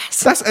scared.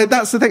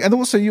 That's the thing. And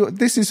also,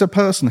 this is a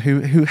person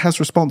who has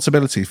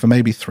responsibility for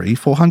maybe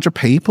 300-400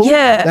 people,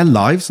 Yeah. their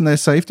lives and their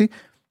safety.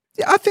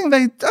 Yeah, I think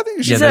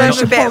you should, they're they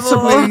should a bit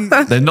possibly.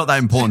 more. They're not that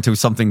important until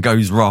something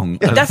goes wrong.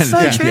 That's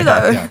so true,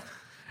 though. Yeah.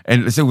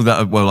 And it's all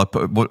that. Well,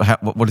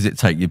 what does it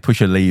take? You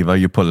push a lever,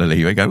 you pull a lever.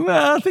 You go.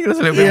 Well, I think there's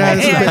a little bit Yeah,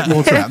 more. there's a bit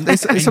more to that.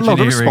 It's a lot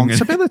of Engineering.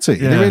 responsibility.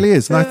 Yeah. It really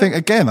is. And I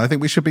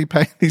think we should be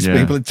paying these Yeah.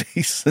 people a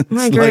decent,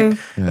 I agree.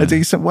 a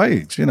decent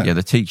wage. You know. Yeah,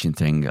 the teaching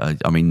thing.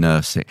 I mean,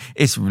 nursing.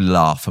 It's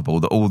laughable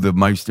that all the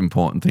most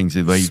important things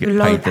is where you get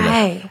Low paid for that.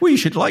 pay. Well, you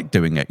should like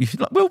doing it. You should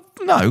like. Well,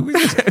 no.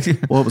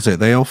 What was it?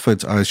 They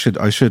offered. I should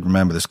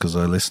remember this because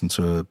I listened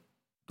to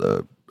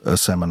a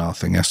seminar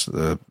thing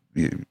yesterday,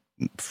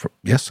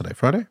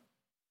 Friday.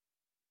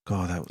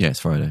 God, Yeah, it's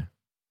Friday.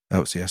 that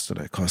was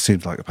yesterday. God, it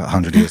seems like about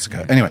 100 years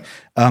ago. Anyway,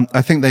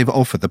 I think they've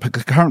offered the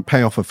current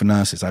pay offer for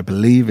nurses. I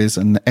believe is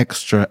an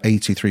extra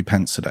 83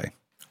 pence a day.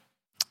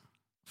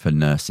 For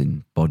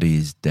nursing,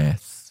 bodies,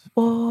 death,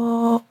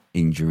 What?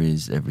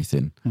 injuries,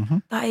 everything.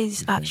 That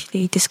is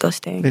actually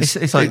disgusting.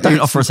 It's like, don't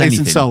offer us anything,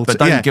 insulting. but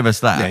don't Yeah. give us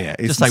that. Yeah,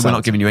 it's just say we're not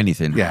insulting. giving you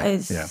anything. Yeah, That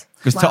is- yeah.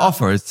 Because to Wow.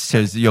 offer it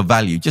shows your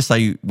value. Just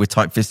say we're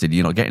tight-fisted,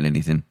 you're not getting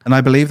anything. And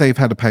I believe they've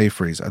had a pay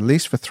freeze at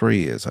least for 3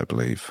 years. I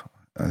believe.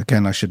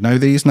 Again, I should know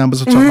these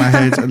numbers off the top of my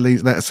head. At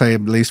least, let's say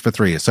at least for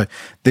 3 years. So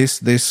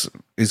this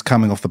is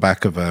coming off the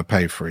back of a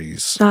pay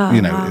freeze. Oh,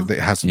 Wow. It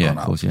hasn't Yeah, gone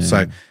of up. course, yeah, So,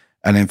 yeah.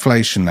 and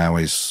inflation now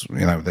is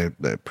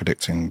they're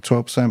predicting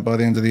 12% by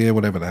the end of the year,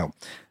 whatever the hell.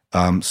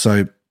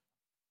 So,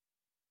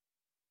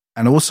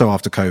 and also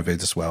after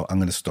COVID as well. I'm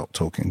going to stop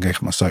talking and get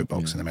my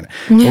soapbox in a minute.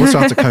 Also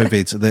after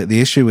COVID,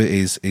 the issue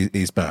is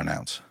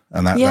burnout,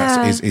 and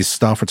that's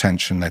staff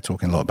retention. They're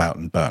talking a lot about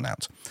and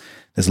burnout.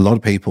 There's a lot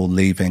of people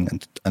leaving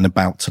and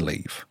about to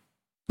leave,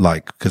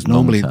 because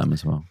normally, Long term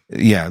as well.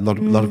 yeah, a lot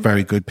of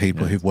very good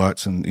people who've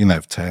worked and been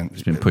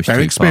pushed very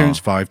too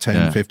experienced, far. 5, 10,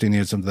 Yeah. 15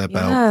 years under their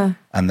belt, Yeah.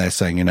 and they're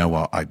saying, you know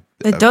what,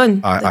 They're done.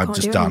 They I'm can't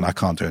just do done. anymore. I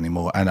can't do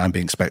anymore, and I'm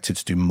being expected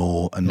to do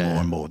more and more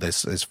and more.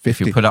 There's If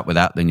 50. you put up with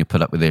that, then you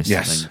put up with this.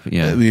 Yes, Then,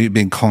 yeah. we've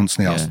been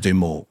constantly asked Yeah. to do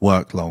more,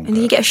 work longer. And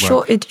then you get a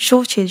work-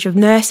 shortage of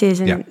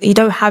nurses, and Yeah. you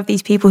don't have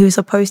these people who are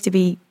supposed to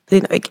be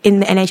in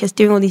the NHS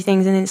doing all these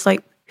things. And it's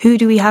like, who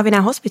do we have in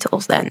our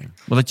hospitals then?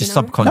 Well, they just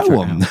No subcontract.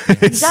 one. now.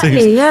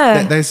 Exactly,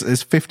 yeah.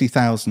 There's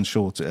 50,000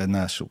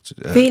 nurse shortage.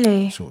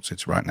 Really?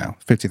 Shortage right now.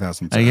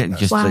 50,000. They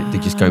nurses.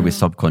 just go with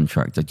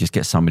subcontractor. Just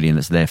get somebody in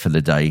that's there for the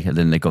day, and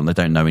then they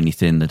don't know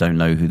anything. They don't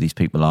know who these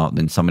people are.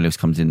 Then somebody else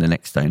comes in the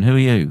next day, and who are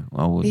you?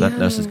 Oh, well, that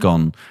nurse is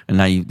gone, and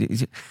now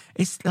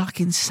it's like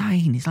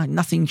insane. It's like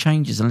nothing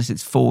changes unless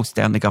it's forced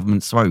down the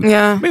government's throat.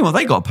 Yeah. Meanwhile,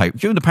 they got a pay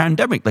during the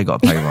pandemic. They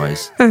got a pay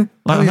rise.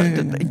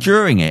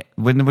 During it,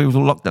 when we were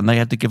all locked down, they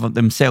had to give up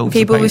themselves.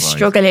 People a pay were rise.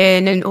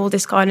 struggling and all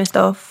this kind of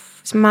stuff.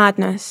 It's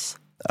madness.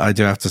 I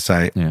do have to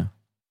say, Yeah.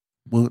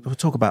 we'll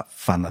talk about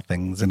funner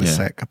things in a Yeah.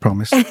 sec, I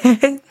promise. We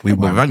We've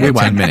won't. only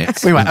got 10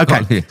 minutes. We won't. We've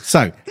got- Okay.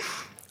 So,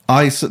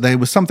 there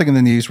was something in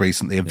the news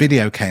recently. A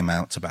video came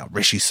out about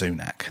Rishi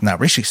Sunak. Now,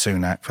 Rishi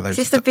Sunak, for those... Is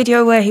this the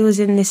video where he was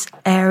in this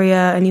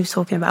area and he was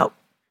talking about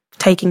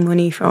taking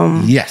money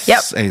from... Yes,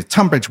 Yep.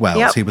 Tunbridge Wells.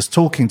 Yep. He was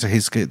talking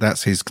to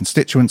that's his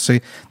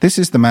constituency. This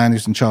is the man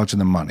who's in charge of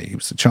the money. He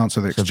was the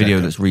Chancellor of the It's a video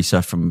Exchequer. that's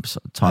resurfaced from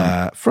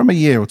time. From a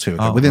year or two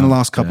ago, Oh, within the right.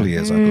 last couple of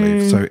years, I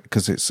believe. So,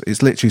 because it's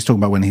literally he's talking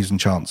about when he was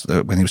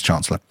when he was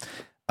Chancellor,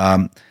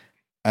 and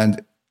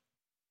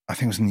I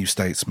think it was a New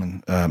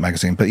Statesman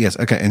magazine. But yes,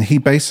 okay. And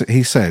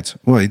he said,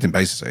 well, he didn't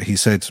basically say. He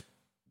said,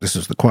 this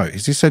is the quote. He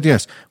said,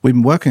 yes, we've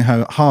been working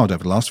hard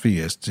over the last few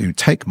years to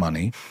take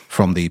money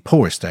from the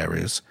poorest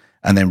areas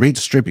and then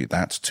redistribute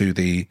that to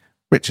the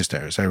richest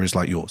areas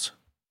like yours.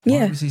 Why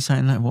Yeah. was he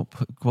saying that? What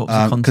was the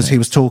context? Because he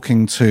was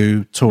talking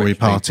to Tory Rich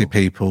party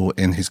people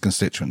in his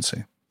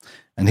constituency.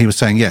 And he was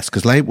saying, yes,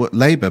 because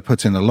Labour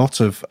put in a lot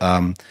of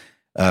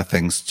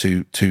things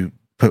to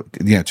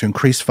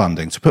increase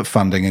funding, to put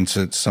funding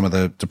into some of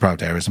the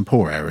deprived areas and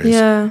poor areas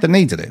that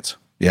needed it.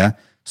 Yeah.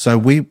 So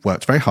we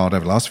worked very hard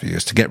over the last few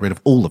years to get rid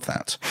of all of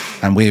that.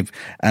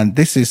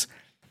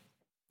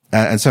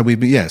 And so we've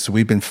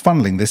been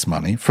funneling this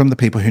money from the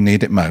people who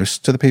need it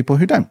most to the people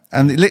who don't.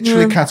 And it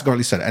literally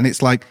categorically said it. And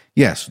it's like,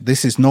 yes,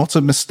 this is not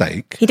a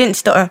mistake. He didn't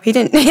stutter. He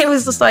didn't. It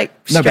was just like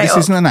straight No, but this up.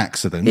 isn't an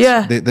accident.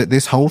 Yeah.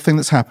 This whole thing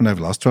that's happened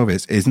over the last 12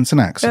 years isn't an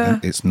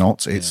accident. It's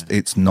not.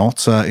 It's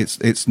not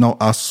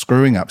us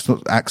screwing up. It's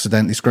not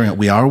accidentally screwing up.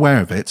 We are aware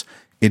of it.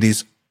 It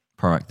is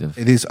proactive.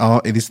 It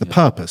is the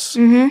purpose.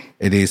 Mm-hmm.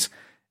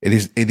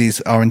 It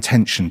is our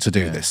intention to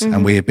do this,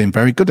 and we have been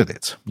very good at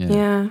it.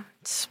 Yeah.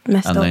 It's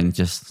messed And up. then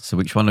so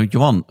which one do you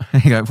want?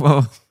 You go,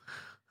 well,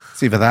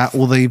 It's either that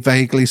or the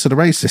vaguely sort of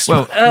racist.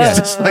 Well, one. It's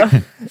just like,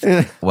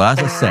 as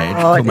I said,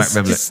 talking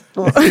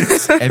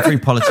about every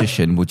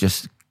politician will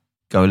just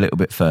go a little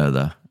bit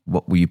further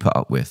what will you put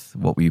up with?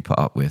 What will you put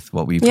up with?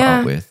 What will you put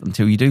up with?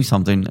 Until you do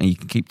something and you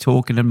can keep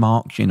talking and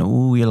marching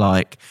all you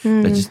like.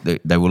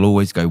 They will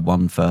always go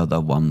one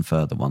further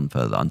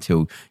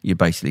until you're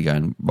basically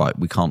going, right,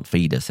 we can't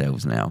feed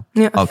ourselves now.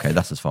 Yeah. Okay,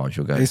 that's as far as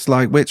you'll go. It's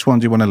like, which one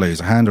do you want to lose,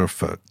 a hand or a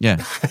foot?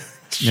 Yeah.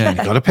 Yeah, you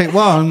got to pick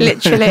one.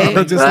 Literally.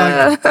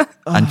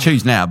 And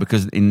choose now,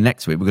 because in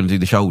next week we're going to do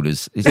the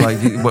shoulders. It's like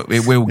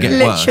it will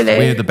get worse.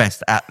 We're the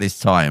best at this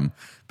time.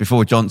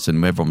 Before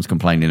Johnson, everyone's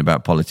complaining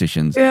about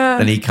politicians. Yeah.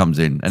 Then he comes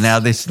in, and now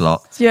this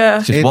lot.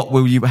 Yeah. Just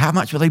how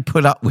much will they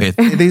put up with?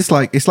 It's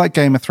like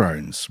Game of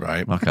Thrones,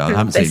 right? Okay, I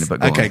haven't seen it, but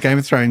go on. Game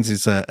of Thrones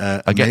is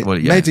a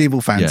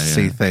medieval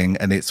fantasy thing,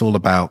 and it's all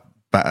about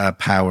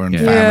power and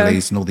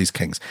families and all these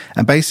kings.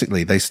 And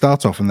basically, they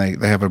start off and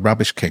they have a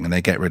rubbish king, and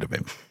they get rid of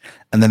him.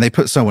 And then they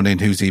put someone in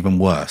who's even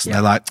worse. And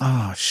they're like,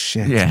 oh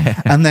shit. Yeah.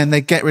 And then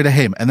they get rid of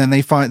him, and then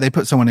they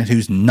put someone in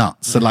who's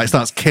nuts and like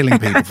starts killing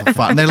people for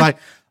fun. And they're like,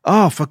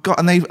 oh, forgot.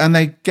 And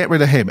they get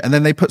rid of him, and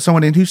then they put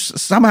someone in who's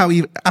somehow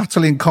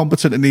utterly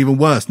incompetent and even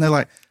worse. And they're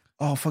like,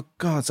 oh, for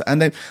God's sake.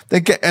 And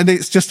and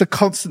it's just a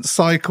constant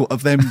cycle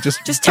of them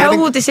just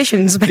terrible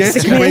decisions,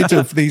 basically. Getting rid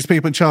of these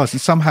people in charge and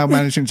somehow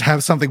managing to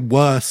have something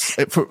worse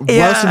in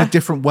a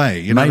different way.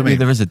 You know Maybe what I mean?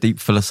 There is a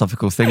deep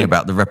philosophical thing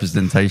about the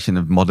representation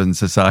of modern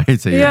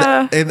society.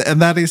 Yeah.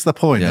 And that is the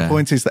point. Yeah. The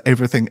point is that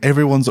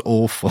everyone's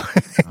awful.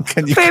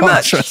 And you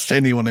can't trust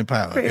anyone in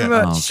power. Pretty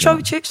much.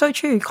 So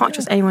true. You can't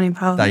trust anyone in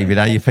power. David,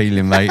 how you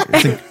feeling, mate?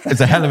 It's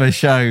a hell of a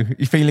show.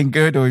 You feeling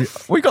good? Or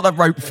what you got that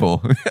rope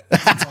for?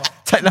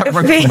 Take that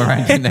rope from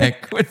around your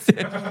neck. We've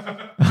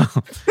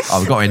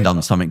got to end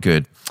on something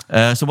good.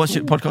 So what's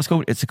your podcast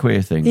called? It's a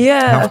Queer Thing.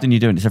 Yeah. How often are you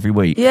doing it? It's every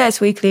week? Yeah,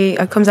 it's weekly.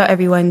 It comes out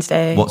every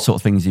Wednesday. What sort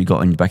of things have you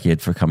got in your back of your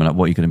head for coming up?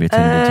 What are you going to be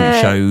attending to?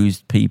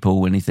 Shows,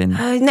 people, anything?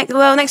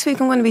 Next week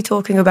I'm going to be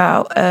talking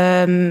about,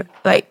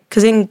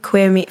 because in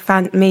queer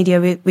media,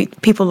 we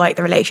people like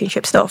the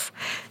relationship stuff.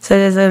 So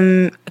there's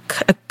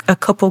a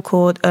couple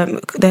called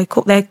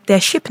their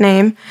ship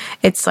name.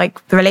 It's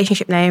like the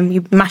relationship name.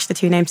 You mash the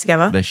two names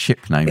together. Their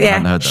ship name. Yeah, I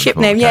hadn't heard that ship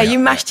before. name. Yeah, you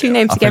mash two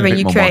names together and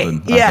you create.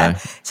 Modern. Yeah. Okay.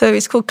 So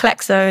it's called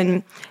Clexa,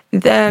 and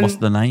what's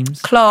the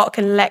names? Clark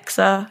and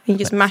Lexa. You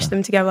just mash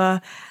them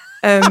together.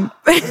 I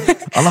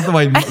love the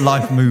way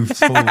life moves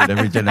forward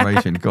every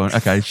generation. Go on.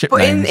 Okay, ship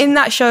names. In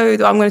that show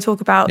that I'm going to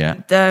talk about,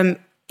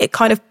 it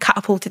kind of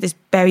catapulted this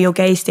bury your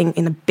gays thing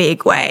in a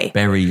big way.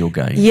 Bury your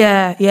gays?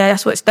 Yeah,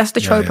 that's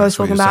the trope I was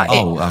talking about.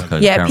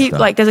 People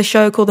like there's a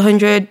show called The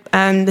 100,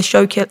 and the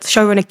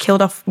showrunner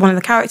killed off one of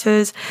the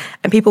characters,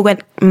 and people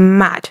went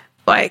mad.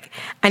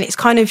 And it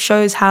kind of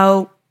shows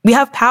how we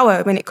have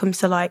power when it comes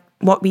to like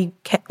what we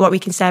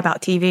can say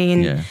about TV,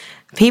 and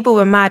people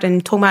were mad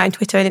and talking about it on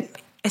Twitter, and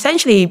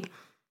essentially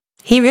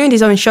he ruined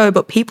his own show,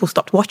 but people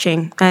stopped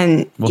watching.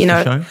 And what's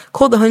the show?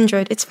 Called The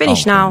 100. It's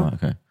finished now.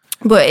 Okay.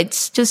 But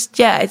it's just,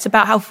 it's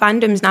about how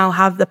fandoms now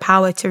have the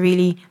power to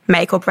really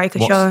make or break a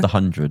show. What's The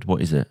 100?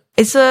 What is it?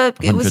 It's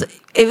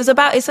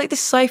it's like this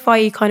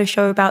sci-fi kind of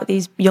show about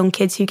these young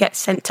kids who get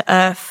sent to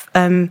Earth.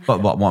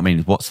 What I mean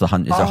is, what's the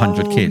 100? Is it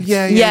 100 kids?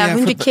 Yeah,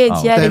 100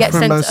 kids. They get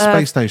sent to Earth.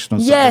 Space station or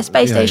something. Yeah,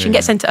 space station,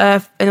 get sent to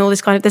Earth, and all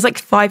this kind of. There's like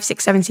 5,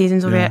 6, 7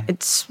 seasons of it.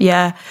 It's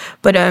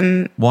but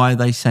why are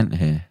they sent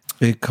here?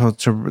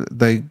 Because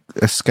they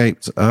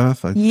escaped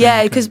Earth.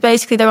 Because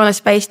basically they're on a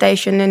space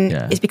station and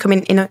it's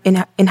becoming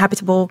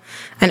inhabitable,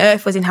 and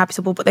Earth was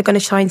inhabitable, but they're going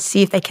to try and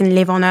see if they can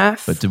live on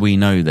Earth. But do we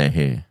know they're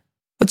here?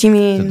 What do you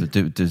mean?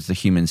 Does the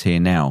humans here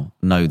now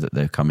know that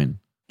they're coming?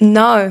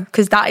 No,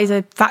 because that is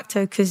a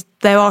factor, because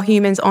there are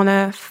humans on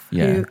Earth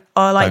who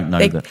are like,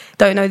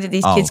 don't know that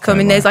these kids come,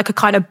 and there's like a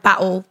kind of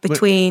battle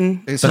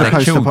between... It's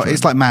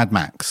like Mad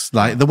Max.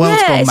 Like the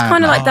world's gone mad. Yeah, it's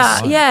kind of like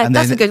that. Yeah, and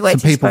that's a good way to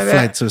describe it. Some people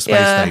fled to a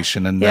space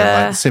station, and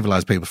like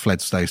civilized people fled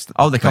to space station.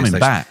 Oh, they're coming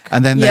back.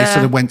 And then they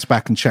sort of went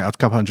back and checked. After a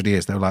couple 100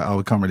 years, they were like,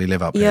 we can't really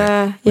live up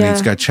here. We need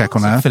to go check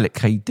on Earth. A Philip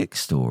K. Dick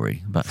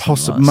story.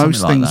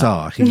 Most things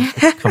are.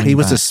 He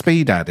was a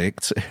speed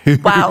addict who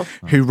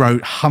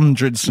wrote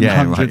hundreds and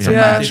hundreds of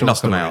mad short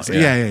stories.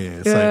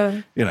 Yeah.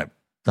 So,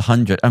 The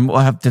 100. And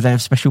do they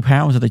have special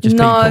powers, or are they just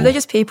people? No, they're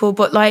just people.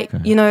 But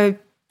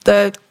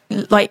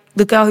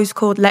the girl who's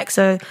called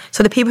Lexa.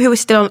 So the people who are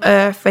still on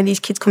Earth when these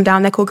kids come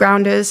down, they're called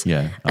grounders.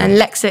 Yeah. And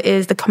Lexa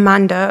is the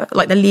commander,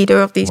 like the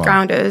leader of these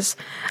grounders.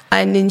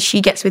 And then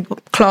she gets with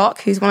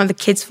Clark, who's one of the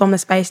kids from the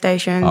space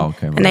station. Oh,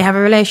 okay. And they have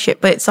a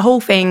relationship. But it's a whole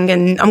thing,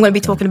 and I'm going to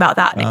be talking about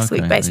that next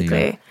week,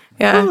 basically.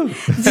 Yeah.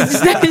 It's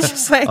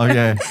just like...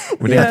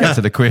 we didn't get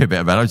to the queer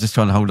bit about it. I was just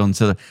trying to hold on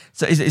to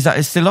So is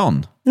that still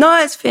on?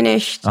 No, it's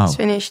finished. It's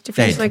finished.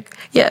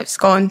 It's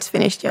gone. It's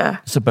finished,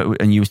 So,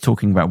 and you was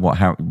talking about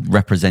how it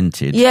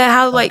represented. Yeah,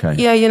 how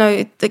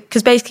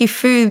because basically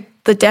through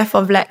the death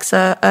of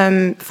Lexa,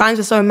 fans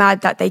were so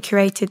mad that they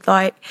created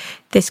like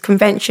this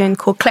convention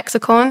called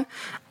Klexicon.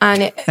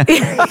 And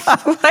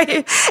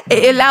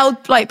it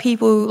allowed like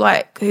people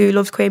like who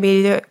loves queer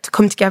media to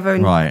come together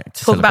and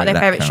talk about their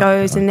favourite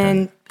shows, and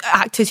then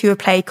actors who have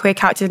played queer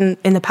characters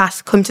in the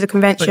past come to the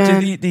convention. But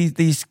do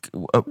these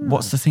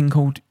what's the thing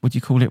called? What do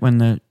you call it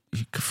when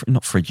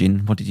not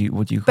fridging. What do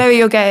you? Bury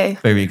your gay.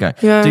 Bury your gay.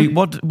 Yeah.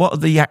 What are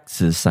the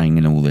actors saying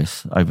in all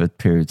this over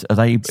periods? Are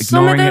they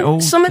Some of ignoring them, it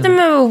all? Some of them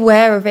are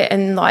aware of it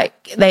and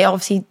like they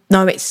obviously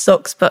know it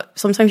sucks, but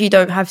sometimes you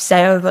don't have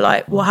say over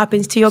like what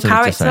happens to your So they're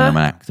character. just saying I'm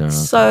an actor.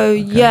 So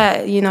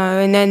yeah, you know,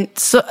 and then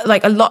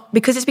like a lot,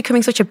 because it's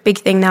becoming such a big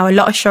thing now. A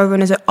lot of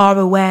showrunners are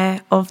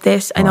aware of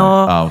this and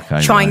are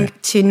trying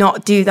to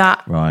not do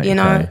that. Right. You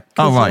know.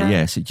 Oh right.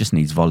 Yes. It just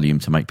needs volume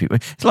to make people.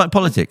 It's like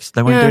politics.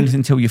 They won't do anything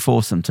until you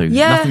force them to.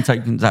 Yeah. Nothing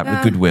takes out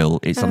with goodwill.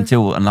 It's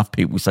until enough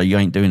people say you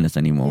ain't doing this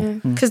anymore.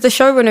 Because the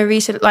showrunner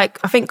recently, like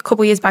I think a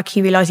couple of years back,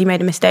 he realised he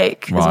made a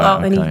mistake as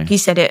well, and he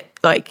said it.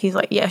 Like he's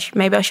like, yeah,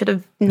 maybe I should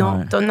have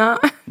not done that.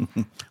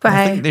 But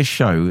I think this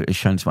show is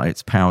shown to me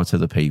its power to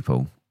the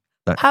people.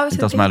 It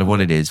doesn't matter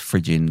what it is,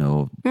 fridging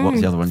or what's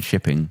the other one,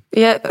 shipping.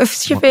 Yeah,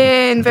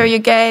 shipping, very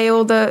gay,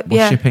 all the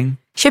shipping.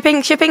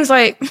 Shipping's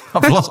like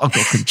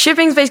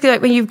shipping's basically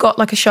like when you've got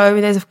like a show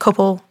and there's a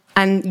couple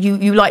and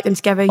you like them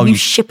together, you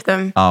ship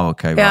them. Oh,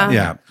 okay,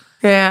 right.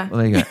 Yeah. Well,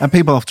 there you go. And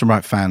people often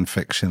write fan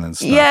fiction and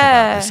stuff.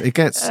 Yeah. About this. It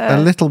gets a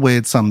little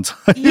weird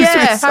sometimes.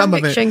 Yeah, fan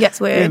fiction gets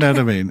weird. You know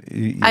what I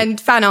mean?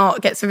 And fan art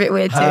gets a bit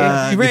weird too.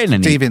 Have you written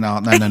any? Deviant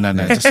art?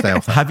 No. Just stay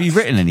off that. Have you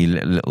written any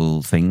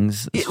little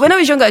things? When I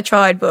was younger, I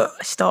tried, but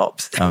I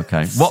stopped.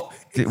 Okay. What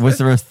was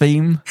there a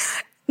theme?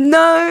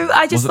 No,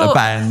 I just was thought it a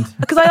band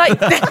because I like.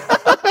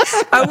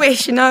 I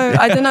wish. No,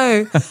 I don't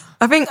know.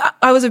 I think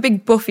I was a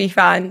big Buffy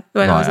fan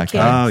when I was a kid.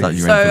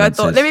 So I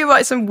thought, let me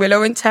write some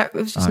Willow and Tech.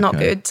 It was just not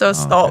good, so I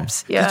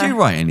stopped. Yeah. Did you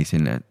write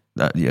anything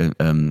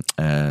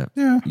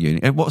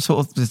what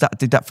sort of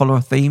did that follow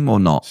a theme or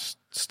not?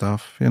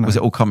 Stuff, you know. Was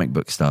it all comic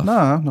book stuff?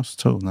 No, not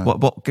at all. No.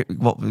 What it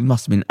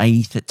must have been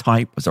A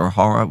type? Was there a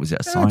horror? Was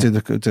it a science? I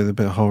did a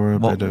bit of horror,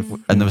 and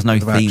there was no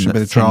theme, action, a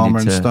bit of drama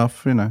and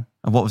stuff, you know.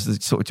 And what was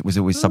the sort of, was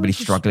it always somebody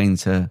struggling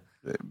to?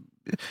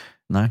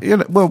 No. You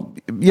know, well,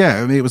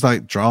 yeah. I mean, it was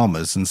like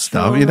dramas and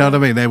stuff. You know what I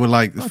mean? They were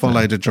like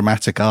followed a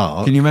dramatic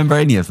arc. Can you remember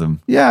any of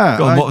them? Yeah.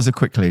 Go on, what was it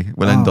quickly?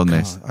 We'll end on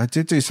this. I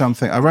did do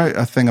something. I wrote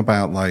a thing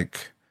about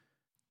like,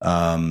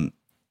 about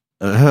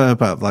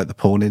like the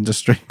porn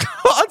industry.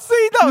 I'd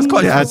see that was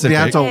quite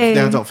specific.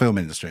 The adult film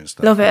industry and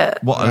stuff. Love it.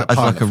 What as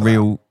like a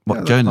real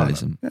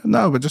journalism?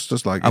 No, but just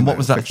as like. And what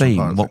was that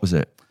theme? What was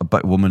it?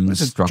 About a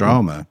woman's struggle.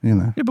 Drama, you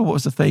know. Yeah, but what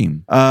was the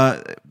theme?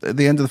 At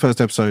the end of the first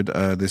episode,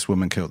 this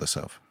woman killed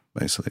herself,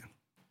 basically.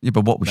 Yeah,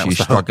 but what was she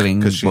struggling?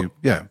 Because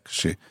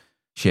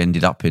she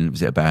ended up in,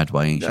 was it a bad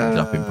way? She ended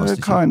up in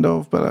prostitution. Kind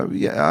of, but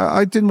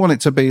I didn't want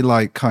it to be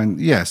like I mean,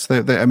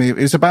 it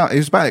was about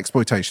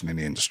exploitation in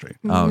the industry.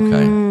 Oh,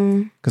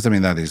 okay. Because I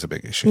mean that is a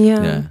big issue.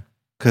 Yeah.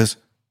 Because.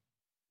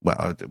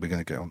 Well, we're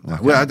going to get on.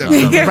 Okay.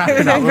 We're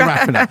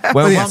wrapping up.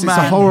 Well, yes,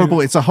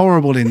 it's a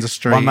horrible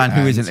industry. One man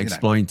who isn't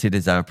exploited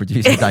is our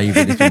producer,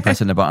 David, who's been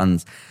pressing the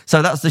buttons.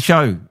 So that's the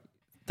show,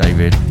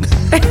 David.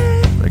 Thank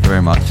you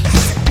very much.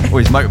 Oh,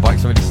 his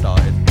motorbike's already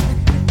started.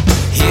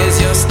 Here's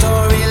your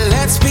story,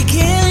 let's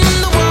begin.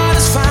 The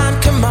water's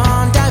fine, come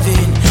on, dive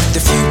in. The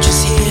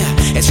future's here,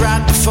 it's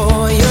right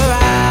before your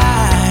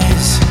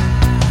eyes.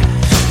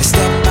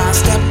 Step by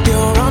step,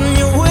 you're on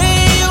your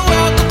way. You're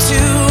welcome to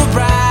a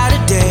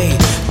brighter day.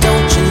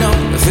 Don't you know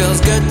it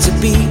feels good to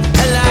be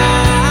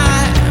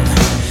alive?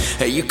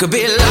 You could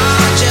be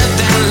larger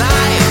than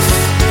life,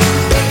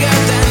 bigger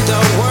than